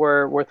happier with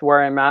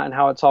where I'm at and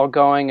how it's all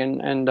going.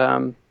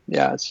 And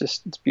yeah, it's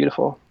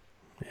beautiful.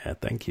 Yeah.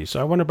 Thank you. So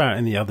I wonder about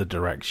in the other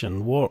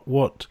direction,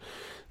 what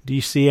do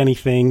you see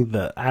anything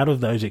that out of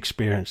those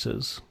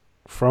experiences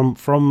from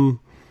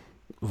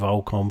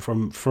Volcom,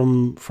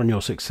 from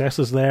your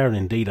successes there, and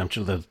indeed I'm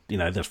sure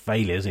there's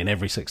failures in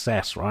every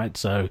success, right?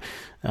 So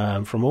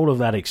from all of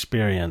that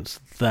experience,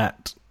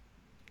 that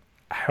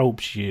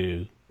helps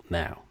you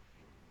now.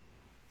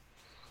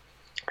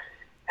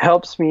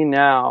 Helps me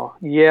now.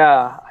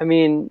 Yeah. I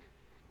mean,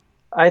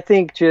 I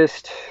think you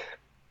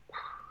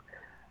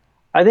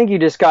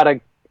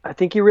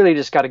really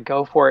just gotta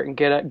go for it and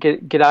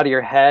get out of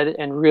your head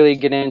and really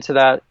get into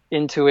that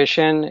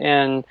intuition.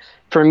 And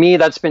for me,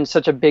 that's been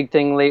such a big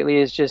thing lately,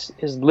 is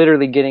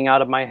literally getting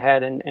out of my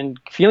head and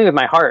feeling with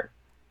my heart,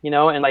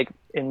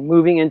 and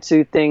moving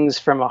into things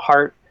from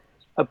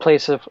a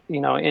place of,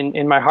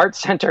 in my heart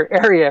center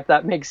area, if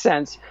that makes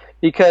sense.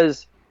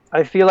 Because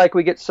I feel like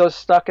we get so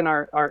stuck in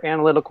our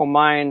analytical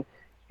mind,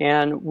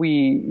 and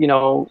we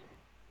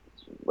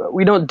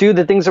don't do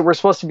the things that we're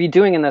supposed to be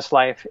doing in this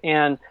life.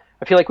 And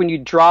I feel like when you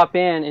drop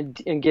in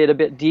and get a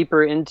bit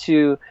deeper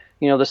into,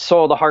 the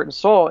soul, the heart and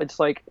soul, it's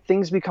like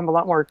things become a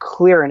lot more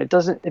clear, and it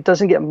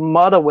doesn't get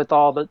muddled with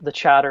all the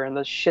chatter and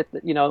the shit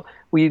that,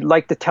 we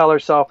like to tell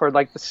ourselves, or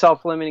like the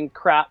self-limiting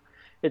crap.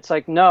 It's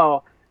like,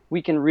 no,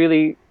 we can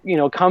really,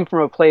 come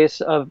from a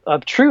place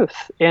of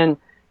truth. And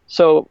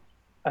so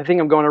I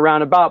think I'm going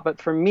around about, but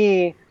for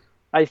me,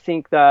 I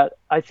think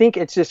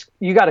it's just,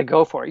 you got to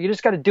go for it. You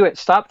just got to do it.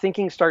 Stop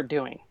thinking, start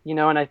doing,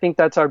 and I think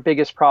that's our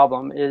biggest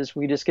problem, is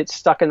we just get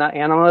stuck in that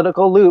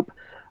analytical loop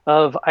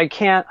of, I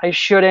can't, I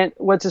shouldn't,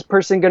 what's this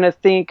person going to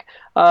think?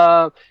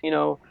 All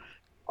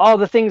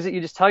the things that you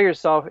just tell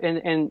yourself,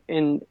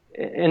 and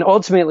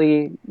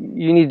ultimately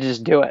you need to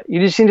just do it. You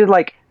just need to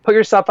like put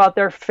yourself out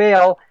there,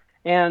 fail.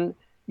 And,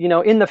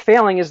 in the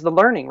failing is the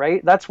learning,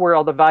 right? That's where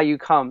all the value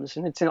comes.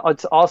 And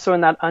it's also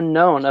in that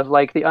unknown of,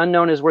 like, the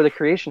unknown is where the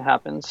creation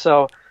happens.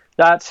 So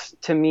that's,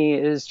 to me,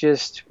 is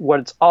just what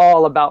it's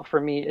all about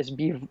for me, is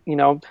be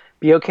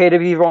okay to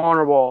be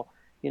vulnerable,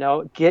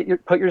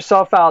 put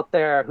yourself out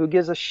there. Who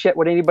gives a shit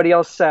what anybody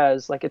else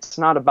says? Like, it's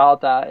not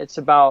about that. It's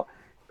about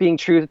being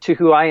true to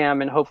who I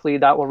am, and hopefully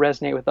that will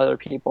resonate with other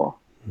people.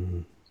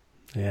 Mm-hmm.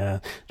 Yeah.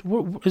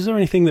 Is there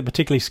anything that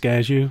particularly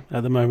scares you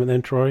at the moment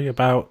then, Troy,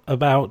 about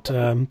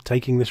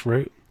taking this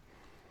route?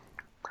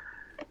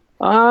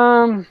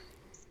 I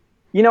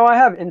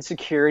have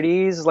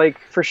insecurities, like,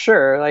 for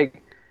sure.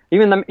 Like,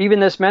 even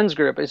this men's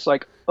group, it's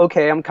like,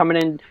 okay, I'm coming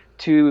in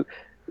to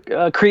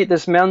create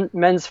this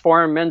men's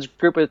forum, men's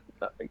group with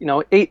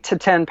 8 to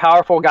 10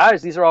 powerful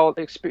guys. These are all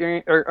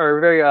experienced or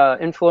very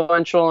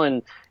influential,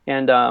 and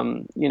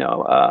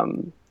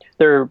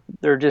they're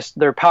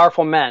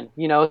powerful men.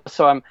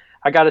 So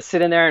I got to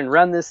sit in there and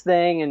run this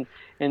thing,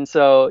 and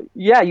so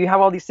yeah, you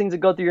have all these things that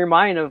go through your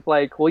mind of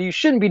like, well, you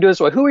shouldn't be doing this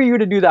way. Who are you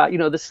to do that?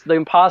 The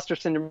imposter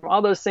syndrome,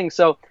 all those things.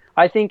 So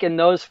I think in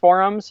those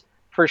forums,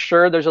 for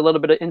sure, there's a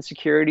little bit of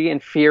insecurity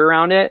and fear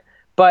around it.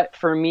 But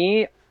for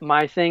me,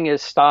 my thing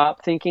is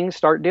stop thinking,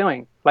 start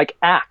doing. Like,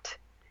 act.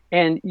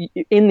 And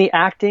in the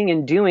acting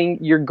and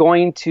doing, you're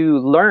going to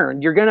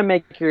learn. You're going to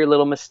make your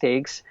little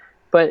mistakes,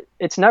 but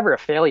it's never a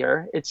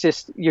failure. It's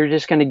just, you're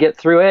just going to get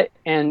through it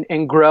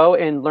and grow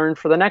and learn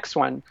for the next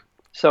one.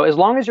 So as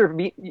long as you're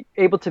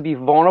able to be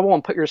vulnerable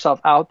and put yourself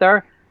out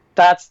there,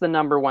 that's the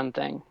number one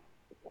thing.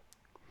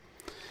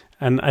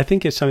 And I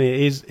think it's something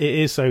it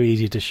is so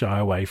easy to shy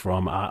away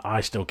from.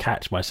 I still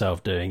catch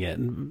myself doing it.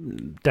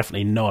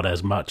 Definitely not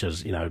as much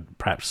as,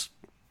 perhaps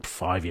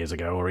 5 years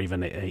ago or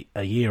even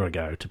a year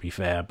ago, to be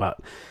fair. But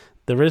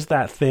there is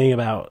that thing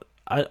about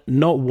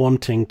not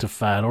wanting to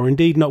fail, or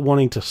indeed not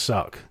wanting to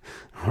suck,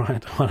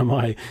 right? One of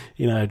my,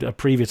 a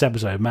previous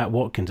episode, Matt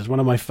Watkins, is one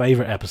of my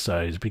favorite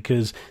episodes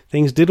because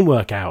things didn't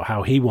work out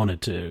how he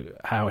wanted to,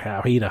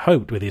 how he'd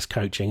hoped with his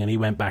coaching, and he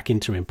went back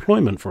into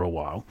employment for a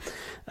while.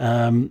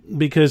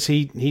 Because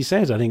he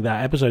says, I think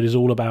that episode is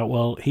all about,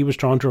 well, he was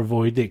trying to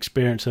avoid the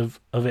experience of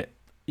it,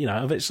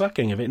 of it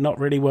sucking, of it not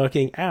really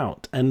working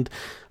out. And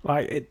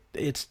like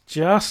it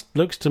just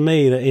looks to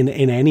me that in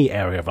any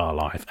area of our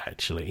life,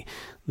 actually,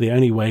 the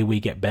only way we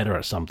get better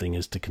at something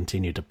is to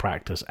continue to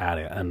practice at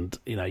it. And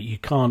you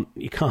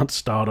can't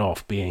start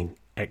off being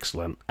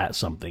excellent at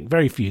something.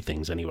 Very few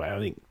things anyway. I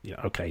think,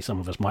 okay, some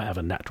of us might have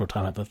a natural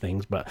talent for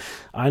things, but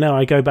I know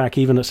I go back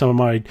even at some of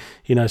my,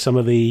 some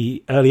of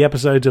the early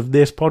episodes of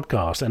this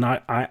podcast, and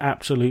I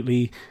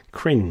absolutely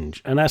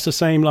cringe. And that's the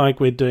same like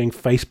we're doing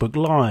Facebook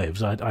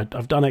Lives.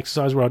 I've done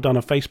exercise where I've done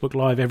a Facebook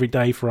Live every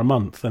day for a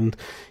month, and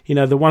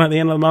the one at the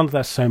end of the month,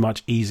 that's so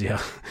much easier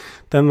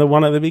than the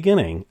one at the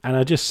beginning. And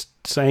I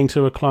just saying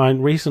to a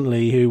client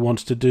recently who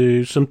wants to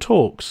do some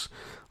talks,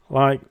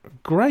 like,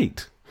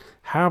 great,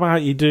 how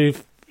about you do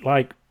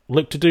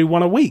look to do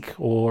one a week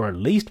or at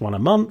least one a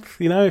month,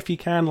 if you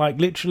can, like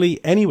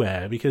literally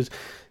anywhere. Because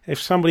if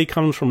somebody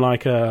comes from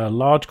like a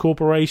large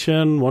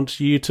corporation, wants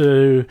you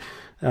to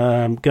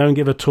go and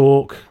give a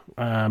talk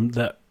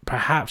that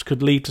perhaps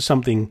could lead to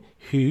something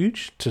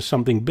huge, to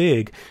something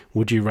big,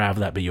 would you rather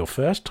that be your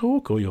first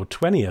talk or your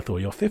 20th or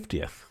your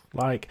 50th?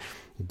 Like,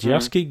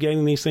 just keep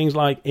getting these things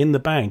like in the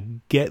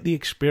bank. Get the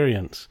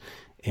experience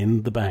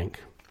in the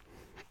bank.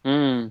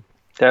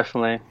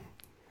 Definitely.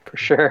 For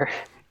sure.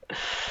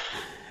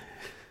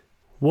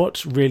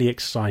 What's really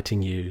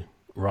exciting you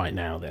right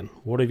now then?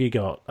 What have you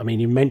got? I mean,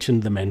 you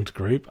mentioned the men's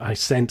group. I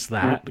sense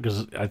that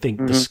because I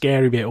think the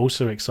scary bit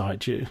also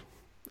excites you.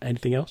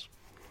 Anything else?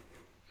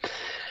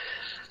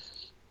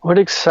 What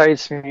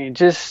excites me?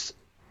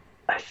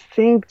 I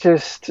think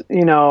just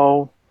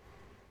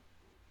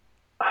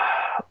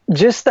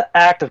the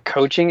act of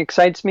coaching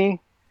excites me,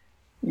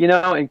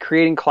 and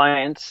creating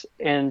clients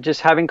and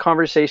just having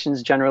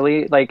conversations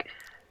generally, like,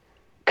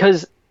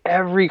 because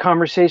every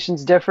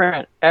conversation's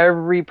different.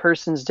 Every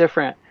person's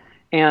different.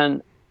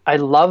 And I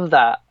love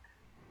that.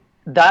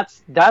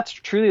 That's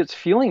truly what's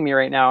fueling me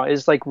right now,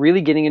 is like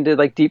really getting into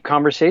like deep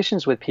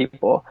conversations with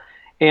people.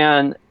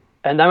 And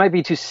that might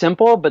be too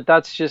simple, but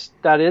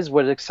that is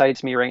what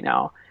excites me right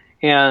now.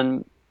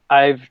 And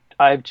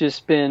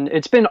it's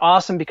been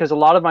awesome because a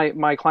lot of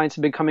my clients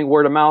have been coming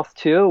word of mouth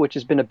too, which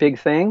has been a big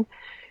thing.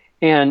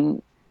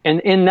 And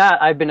in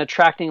that, I've been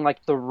attracting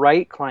like the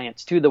right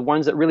clients too, the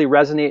ones that really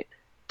resonate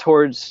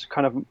towards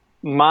kind of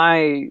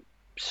my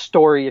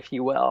story, if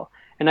you will.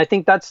 And I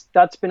think that's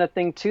been a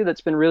thing too that's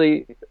been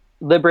really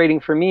liberating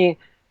for me,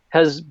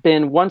 has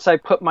been once I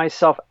put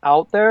myself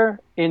out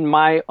there in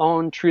my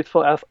own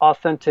truthful,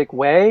 authentic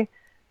way,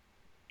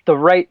 the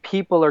right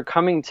people are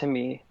coming to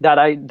me that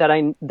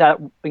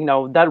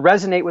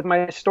resonate with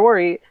my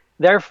story.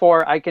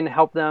 Therefore, I can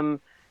help them,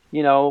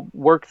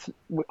 work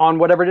on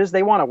whatever it is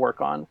they want to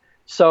work on.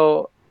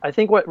 So I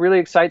think what really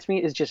excites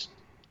me is just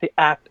the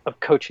act of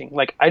coaching.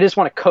 Like, I just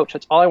want to coach.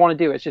 That's all I want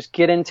to do is just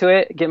get into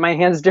it, get my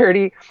hands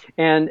dirty,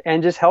 and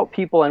just help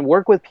people and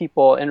work with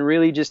people and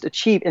really just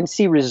achieve and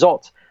see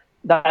results.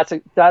 That's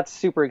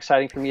super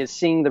exciting for me, is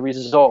seeing the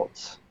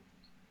results.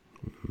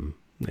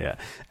 Yeah.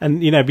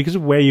 And, because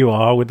of where you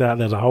are with that,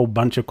 there's a whole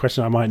bunch of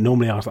questions I might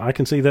normally ask. I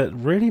can see that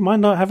really might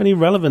not have any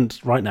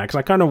relevance right now, because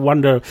I kind of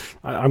wonder,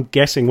 I'm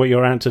guessing what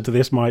your answer to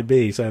this might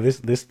be. So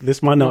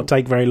this might not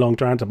take very long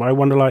to answer, but I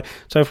wonder,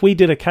 so if we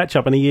did a catch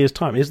up in a year's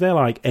time, is there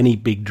like any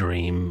big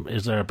dream?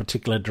 Is there a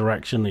particular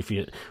direction?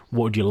 What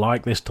would you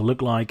like this to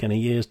look like in a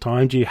year's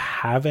time? Do you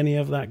have any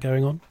of that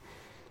going on?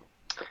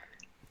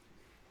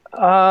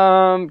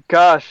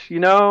 Gosh,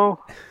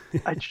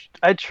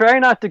 I try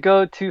not to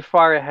go too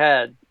far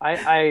ahead.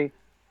 I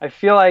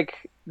feel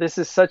like this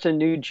is such a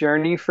new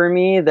journey for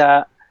me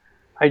that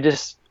I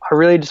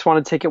really just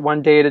want to take it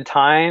one day at a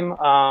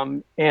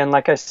time. And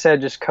like I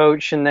said, just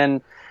coach. And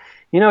then,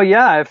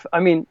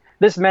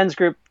 this men's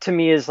group to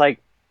me is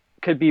like,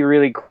 could be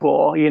really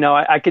cool.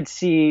 I could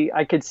see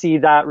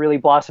that really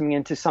blossoming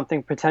into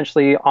something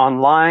potentially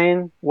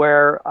online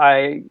where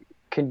I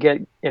could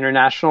get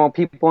international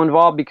people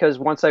involved, because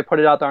once I put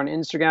it out there on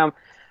Instagram,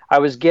 I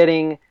was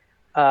getting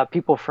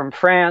people from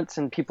France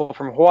and people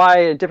from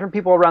Hawaii and different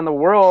people around the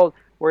world,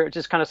 where it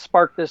just kind of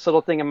sparked this little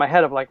thing in my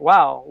head of like,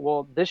 wow,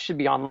 well, this should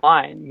be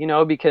online,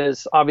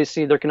 because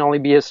obviously there can only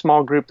be a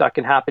small group that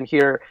can happen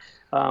here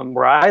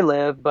where I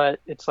live, but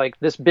it's like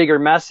this bigger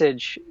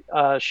message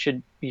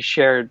should be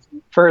shared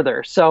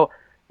further. So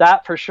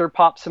that for sure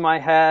pops in my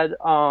head.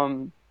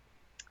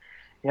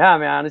 Yeah,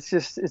 man,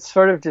 it's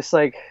sort of just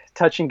like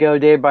touch and go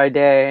day by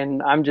day.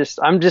 And I'm just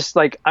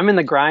like, I'm in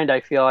the grind.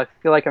 I feel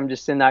like I'm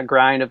just in that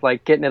grind of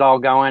like getting it all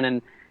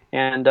going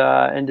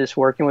and just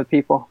working with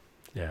people.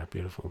 Yeah.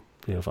 Beautiful.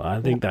 Beautiful.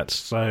 I think that's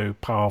so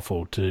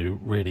powerful to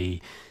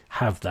really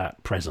have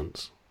that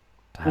presence,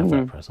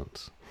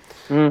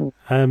 So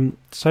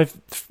for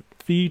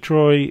you,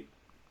 Troy,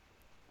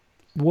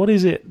 what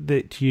is it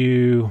that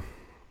you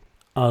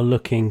are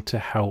looking to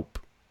help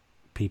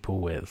people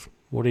with?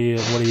 What are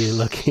you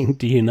looking?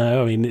 Do you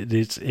know? I mean,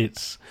 is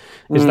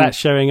that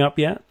showing up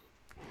yet?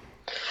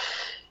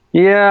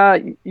 Yeah,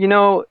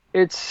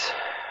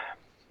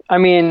 I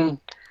mean,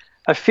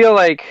 I feel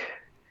like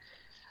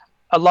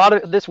a lot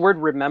of this word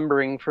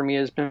remembering for me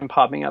has been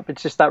popping up.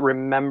 It's just that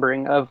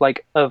remembering of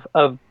like of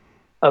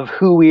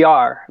who we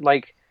are,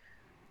 like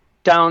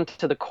down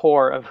to the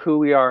core of who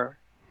we are,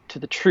 to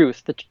the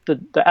truth,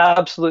 the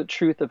absolute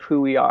truth of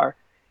who we are.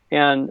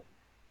 And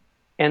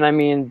I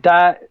mean,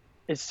 that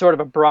is sort of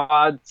a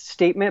broad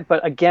statement,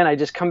 but again, I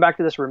just come back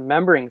to this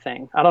remembering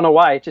thing. I don't know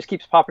why. It just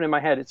keeps popping in my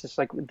head. It's just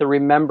like the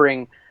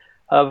remembering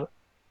of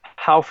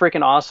how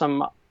freaking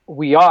awesome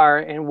we are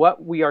and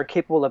what we are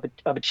capable of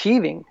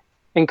achieving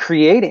and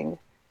creating.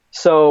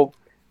 So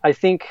I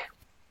think,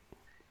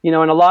 and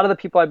a lot of the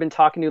people I've been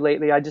talking to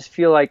lately, I just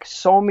feel like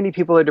so many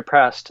people are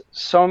depressed.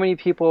 So many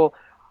people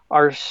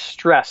are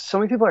stressed. So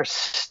many people are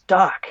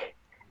stuck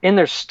in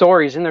their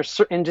stories, and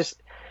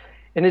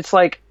it's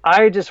like,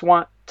 I just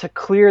want to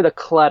clear the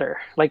clutter.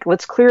 Like,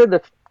 let's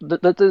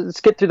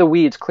let's get through the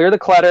weeds, clear the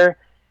clutter,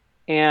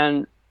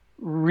 and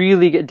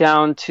really get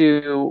down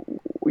to,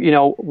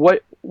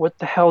 what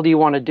the hell do you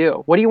want to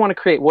do? What do you want to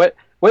create? What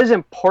is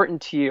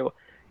important to you?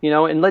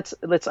 And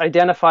let's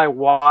identify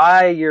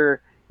why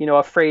you're,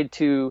 afraid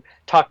to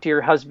talk to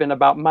your husband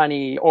about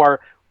money or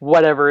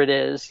whatever it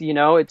is.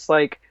 It's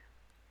like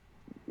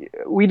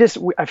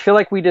I feel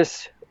like we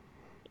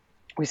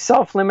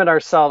self-limit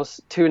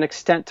ourselves to an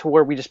extent to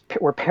where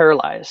we're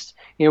paralyzed.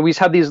 We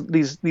have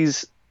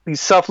these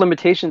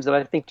self-limitations that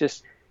I think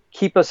just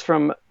keep us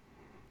from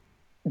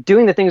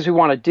doing the things we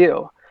want to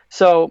do.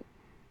 So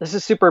this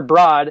is super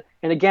broad.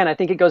 And again, I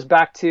think it goes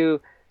back to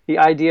the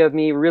idea of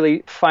me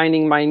really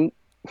finding my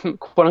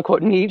quote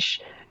unquote niche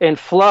and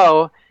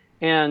flow.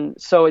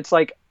 And so it's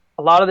like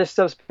a lot of this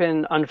stuff's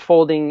been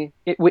unfolding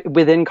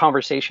within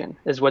conversation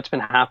is what's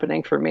been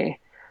happening for me.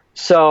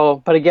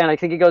 So, but again, I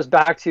think it goes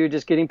back to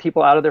just getting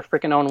people out of their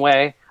freaking own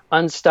way,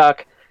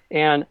 unstuck.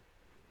 And,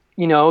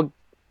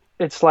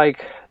 it's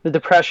like the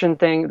depression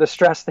thing, the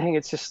stress thing.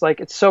 It's just like,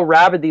 it's so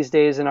rabid these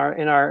days in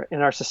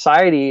our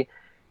society.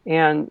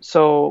 And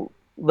so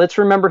let's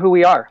remember who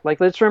we are. Like,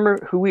 let's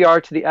remember who we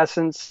are to the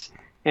essence.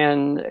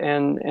 And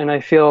I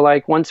feel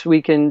like once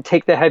we can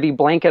take the heavy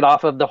blanket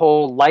off of the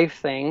whole life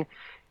thing,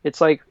 it's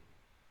like,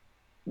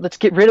 let's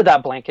get rid of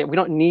that blanket. We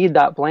don't need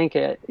that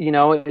blanket.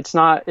 It's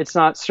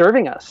not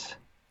serving us.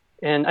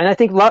 And I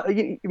think,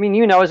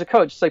 as a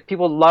coach, it's like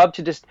people love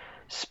to just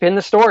spin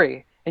the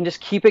story and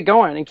just keep it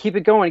going and keep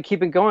it going and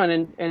keep it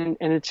going. And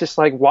it's just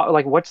like,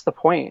 what's the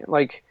point?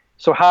 Like,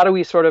 so how do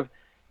we sort of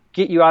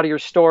get you out of your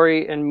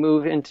story and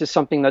move into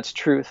something that's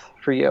truth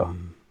for you?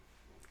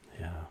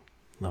 Yeah.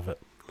 Love it.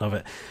 Love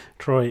it.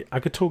 Troy, I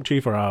could talk to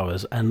you for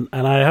hours, and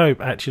I hope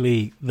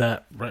actually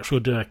that we'll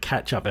do a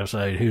catch-up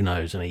episode, who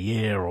knows, in a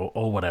year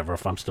or whatever,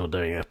 if I'm still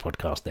doing a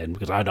podcast then,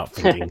 because I'm not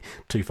thinking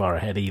too far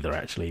ahead either,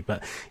 actually.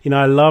 But,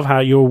 I love how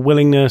your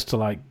willingness to,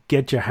 like,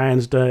 get your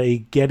hands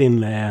dirty, get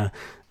in there.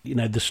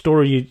 The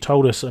story you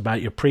told us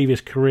about your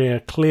previous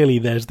career, clearly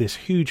there's this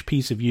huge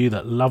piece of you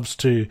that loves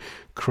to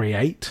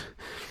create.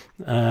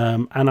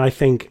 And I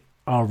think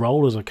our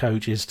role as a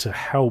coach is to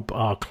help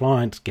our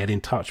clients get in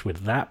touch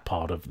with that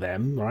part of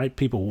them, right?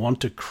 People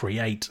want to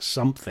create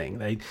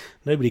something.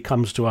 Nobody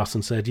comes to us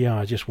and said, yeah,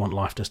 I just want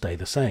life to stay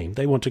the same.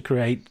 They want to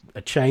create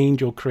a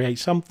change or create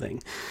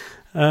something.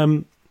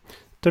 So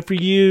for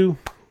you,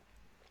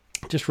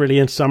 just really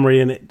in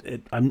summary,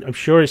 and I'm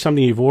sure it's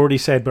something you've already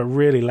said, but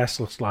really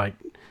let's like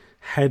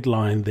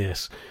headline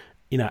this.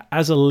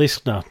 As a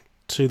listener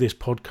to this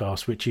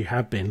podcast, which you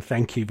have been,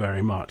 thank you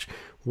very much.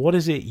 What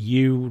is it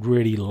you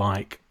really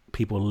like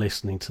people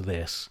listening to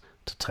this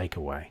to take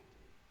away?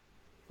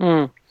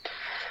 Well,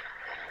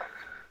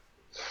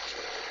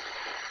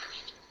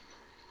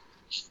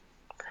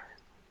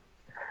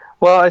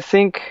 I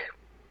think,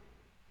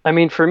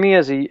 for me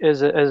as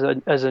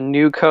a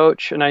new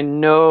coach, and I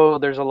know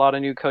there's a lot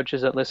of new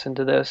coaches that listen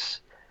to this,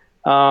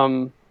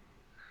 I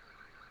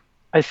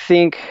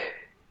think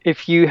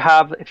if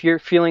you're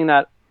feeling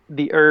that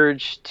the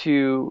urge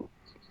to,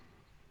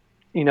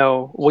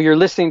 you're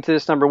listening to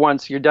this, number one,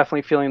 so you're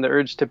definitely feeling the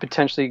urge to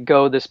potentially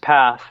go this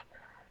path.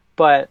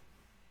 But,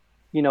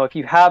 if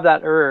you have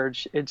that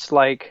urge, it's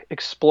like,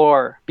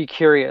 explore, be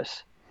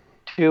curious,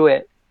 do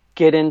it,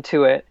 get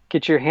into it,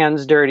 get your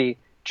hands dirty,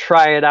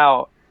 try it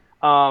out.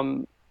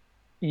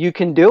 You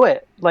can do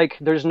it. Like,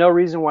 there's no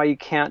reason why you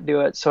can't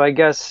do it. So I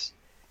guess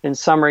in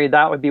summary,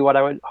 that would be what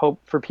I would hope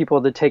for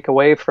people to take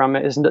away from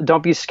it is,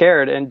 don't be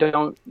scared and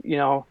don't,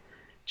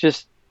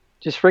 just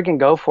freaking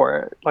go for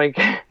it. Like,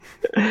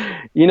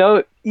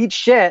 eat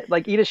shit,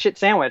 like eat a shit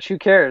sandwich. Who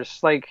cares?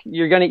 Like,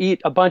 you're going to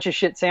eat a bunch of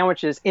shit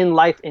sandwiches in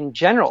life in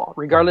general,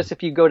 regardless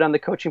if you go down the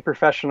coaching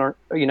profession or,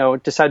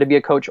 decide to be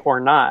a coach or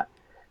not.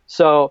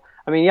 So,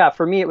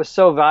 for me, it was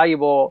so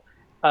valuable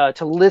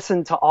to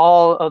listen to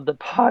all of the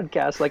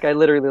podcasts. Like, I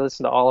literally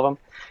listened to all of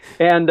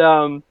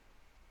them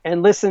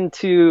and listen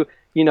to,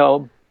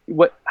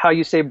 how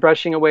you say,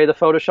 brushing away the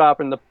Photoshop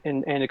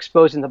and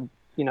exposing the,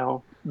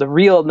 the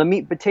meat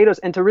and potatoes,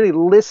 and to really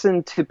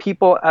listen to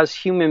people as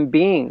human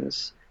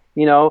beings,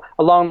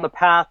 along the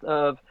path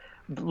of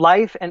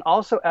life and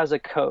also as a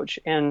coach.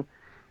 And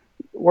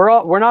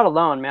we're not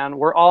alone, man.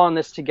 We're all in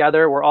this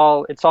together.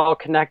 It's all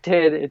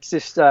connected. It's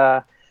just,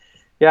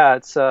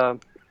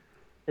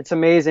 it's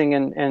amazing.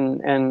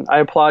 And I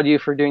applaud you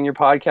for doing your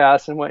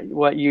podcast and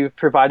what you've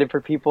provided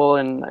for people.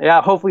 And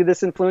hopefully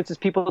this influences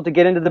people to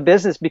get into the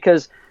business,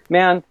 because,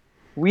 man,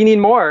 we need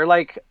more.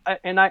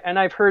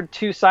 I've heard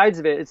two sides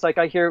of it. It's like,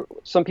 I hear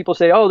some people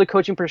say, oh, the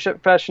coaching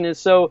profession is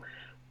so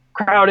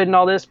crowded and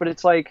all this, but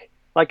it's like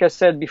I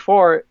said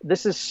before,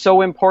 this is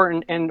so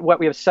important. And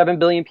we have 7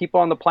 billion people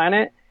on the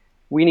planet.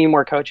 We need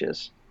more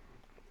coaches.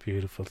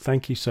 Beautiful.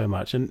 Thank you so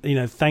much. And,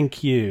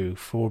 thank you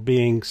for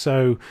being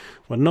so,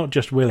 not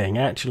just willing,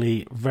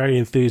 actually very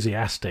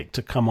enthusiastic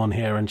to come on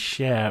here and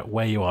share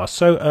where you are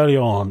so early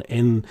on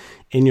in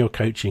your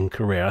coaching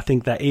career. I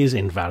think that is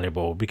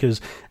invaluable, because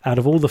out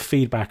of all the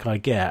feedback I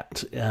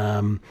get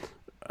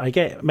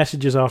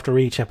messages after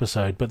each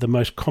episode, but the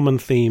most common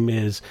theme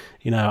is,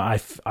 I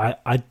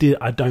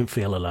don't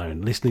feel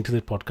alone. Listening to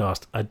this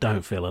podcast, I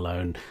don't feel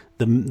alone.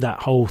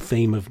 That whole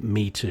theme of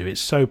Me Too,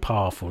 it's so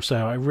powerful. So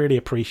I really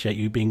appreciate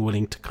you being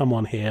willing to come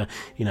on here.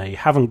 You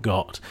haven't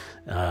got,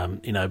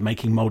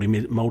 making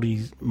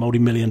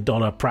multi-million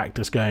dollar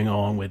practice going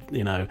on with,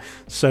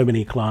 so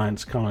many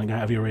clients coming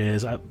out of your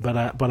ears.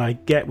 But I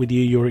get with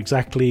you, you're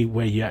exactly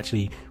where you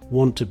actually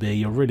want to be.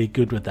 You're really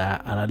good with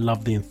that, and I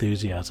love the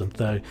enthusiasm.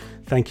 So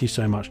thank you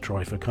so much,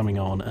 Troy, for coming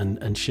on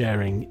and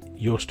sharing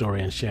your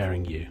story and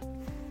sharing you.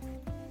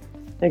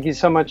 Thank you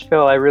so much,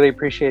 Phil. I really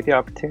appreciate the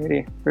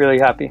opportunity. Really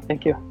happy.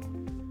 Thank you.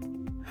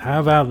 How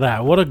about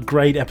that? What a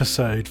great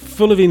episode,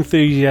 full of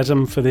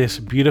enthusiasm for this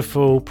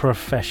beautiful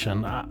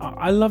profession.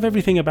 I love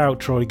everything about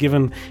Troy,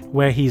 given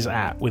where he's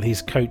at with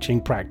his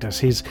coaching practice,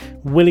 his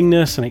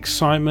willingness and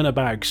excitement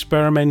about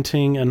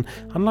experimenting, and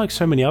unlike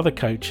so many other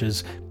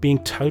coaches,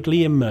 being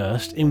totally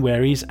immersed in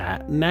where he's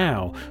at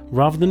now,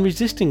 rather than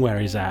resisting where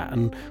he's at,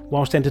 and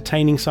whilst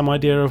entertaining some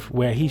idea of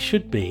where he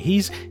should be.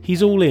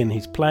 He's all in,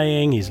 he's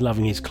playing, he's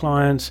loving his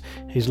clients,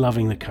 he's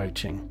loving the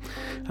coaching.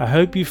 I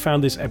hope you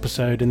found this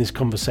episode and this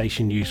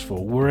conversation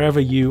useful wherever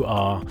you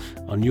are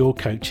on your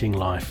coaching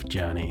life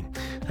journey.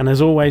 And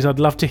as always, I'd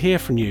love to hear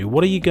from you.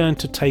 What are you going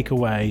to take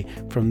away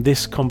from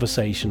this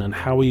conversation, and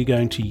how are you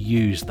going to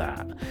use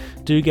that?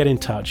 Do get in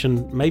touch,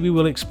 and maybe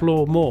we'll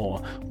explore more.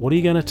 What are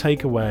you going to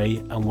take away,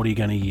 and what are you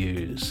going to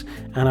use?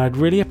 And I'd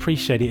really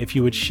appreciate it if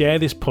you would share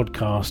this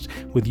podcast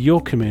with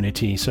your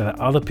community so that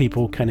other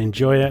people can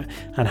enjoy it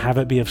and have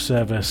it be of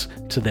service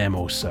to them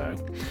also.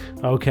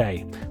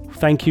 Okay.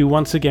 Thank you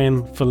once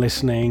again for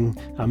listening.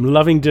 I'm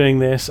loving doing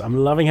this. I'm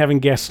loving having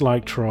guests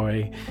like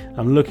Troy.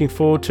 I'm looking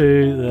forward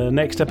to the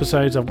next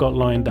episodes I've got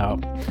lined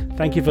up.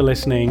 Thank you for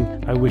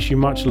listening. I wish you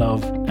much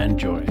love and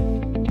joy.